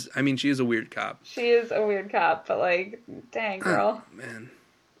 Which is, I mean, she is a weird cop. She is a weird cop, but like, dang, girl. Man.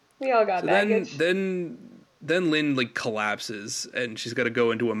 We all got baggage. Then Lynn like collapses, and she's got to go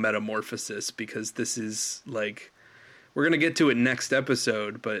into a metamorphosis because this is like, we're gonna get to it next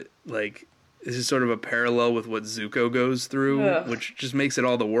episode, but like, this is sort of a parallel with what Zuko goes through, which just makes it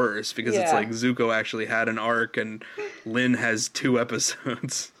all the worse because it's like Zuko actually had an arc and Lin has 2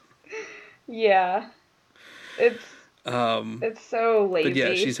 episodes. Yeah. It's so lazy. But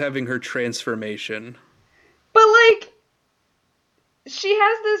yeah, she's having her transformation. But like, she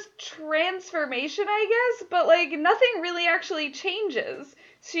has this transformation, I guess, but like nothing really actually changes.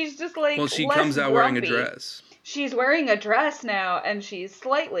 She's just like, well, she less comes out grumpy. wearing a dress. She's wearing a dress now, and she's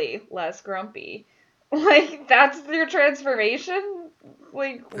slightly less grumpy. Like, that's your transformation?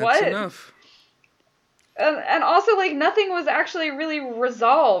 Like, what? That's enough. And also, like, nothing was actually really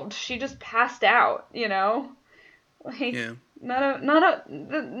resolved. She just passed out, you know? Like, yeah.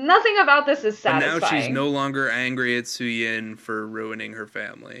 Nothing about this is satisfying. And now she's no longer angry at Suyin for ruining her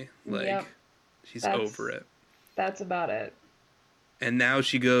family. Like, she's over it. That's about it. And now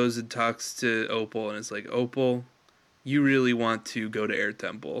she goes and talks to Opal, and it's like, Opal, you really want to go to Air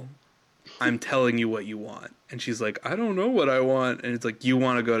Temple. I'm telling you what you want. And she's like, I don't know what I want. And it's like, you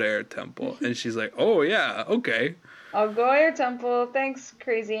want to go to Air Temple. And she's like, oh, yeah, okay. I'll go Air Temple. Thanks,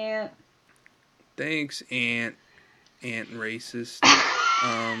 crazy aunt. Thanks, aunt. Aunt racist.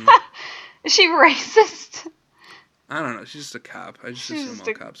 Is she racist? I don't know. She's just a cop. I just assume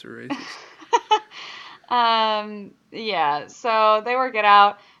all cops are racist. Yeah, so they work it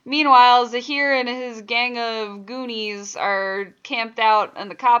out. Meanwhile, Zahir and his gang of goonies are camped out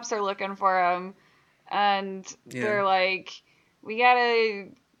and the cops are looking for him. And they're like, we gotta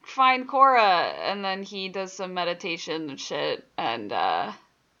find Korra. And then he does some meditation and shit and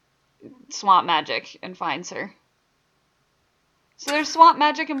swamp magic and finds her. So there's swamp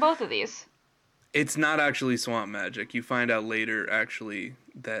magic in both of these. It's not actually swamp magic. You find out later, actually,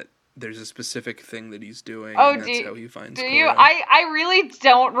 that there's a specific thing that he's doing, and that's how he finds Korra. You? I really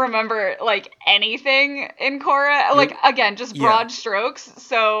don't remember, like, anything in Korra. Like, again, just broad strokes,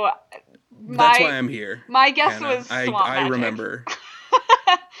 so... That's why I'm here. My guess was swamp magic. I remember.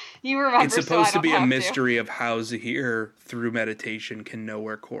 You remember, it's supposed to be a mystery of how Zahir, through meditation, can know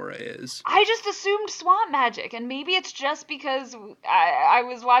where Korra is. I just assumed swamp magic, and maybe it's just because I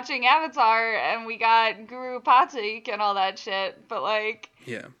was watching Avatar, and we got Guru Patik and all that shit, but, like...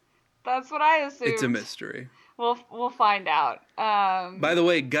 Yeah. That's what I assumed. It's a mystery. We'll find out. By the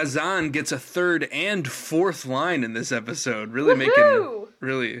way, Ghazan gets a 3rd and 4th line in this episode. Really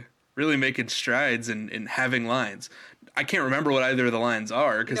making strides in having lines. I can't remember what either of the lines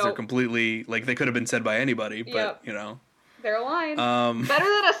are because they're completely, like, they could have been said by anybody, but, you know. They're a line. Better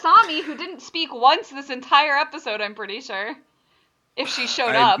than Asami, who didn't speak once this entire episode, I'm pretty sure. If she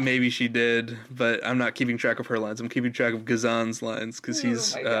showed up. Maybe she did, but I'm not keeping track of her lines. I'm keeping track of Ghazan's lines because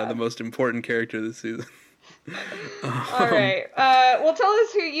he's the most important character this season. All right. Well, tell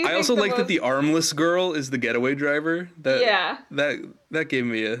us who you think I also like that the armless girl is the getaway driver. That gave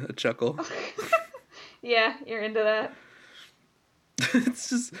me a chuckle. Yeah, you're into that. It's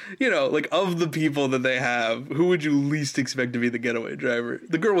just, you know, like, of the people that they have, who would you least expect to be the getaway driver?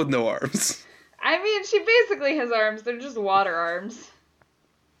 The girl with no arms. I mean, she basically has arms. They're just water arms.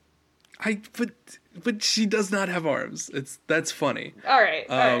 But she does not have arms. That's funny. All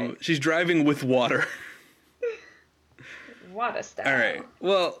right. She's driving with water. Water style. All right.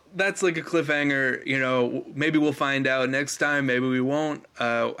 Well, that's like a cliffhanger. You know, maybe we'll find out next time. Maybe we won't.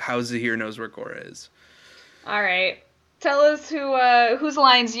 How Zahir knows where Korra is. All right. Tell us whose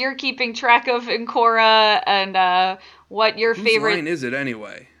lines you're keeping track of in Korra and what your favorite... Whose line is it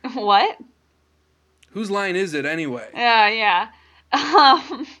anyway? What? Whose line is it anyway? Yeah.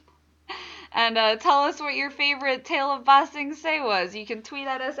 And tell us what your favorite Tale of Ba Sing Se was. You can tweet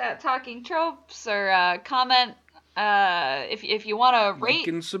at us at Talking Tropes or comment if you want to rate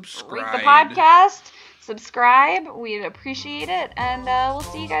and subscribe. Rate the podcast. Subscribe. We'd appreciate it. And we'll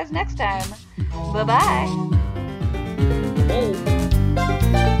see you guys next time. Bye-bye. Oh.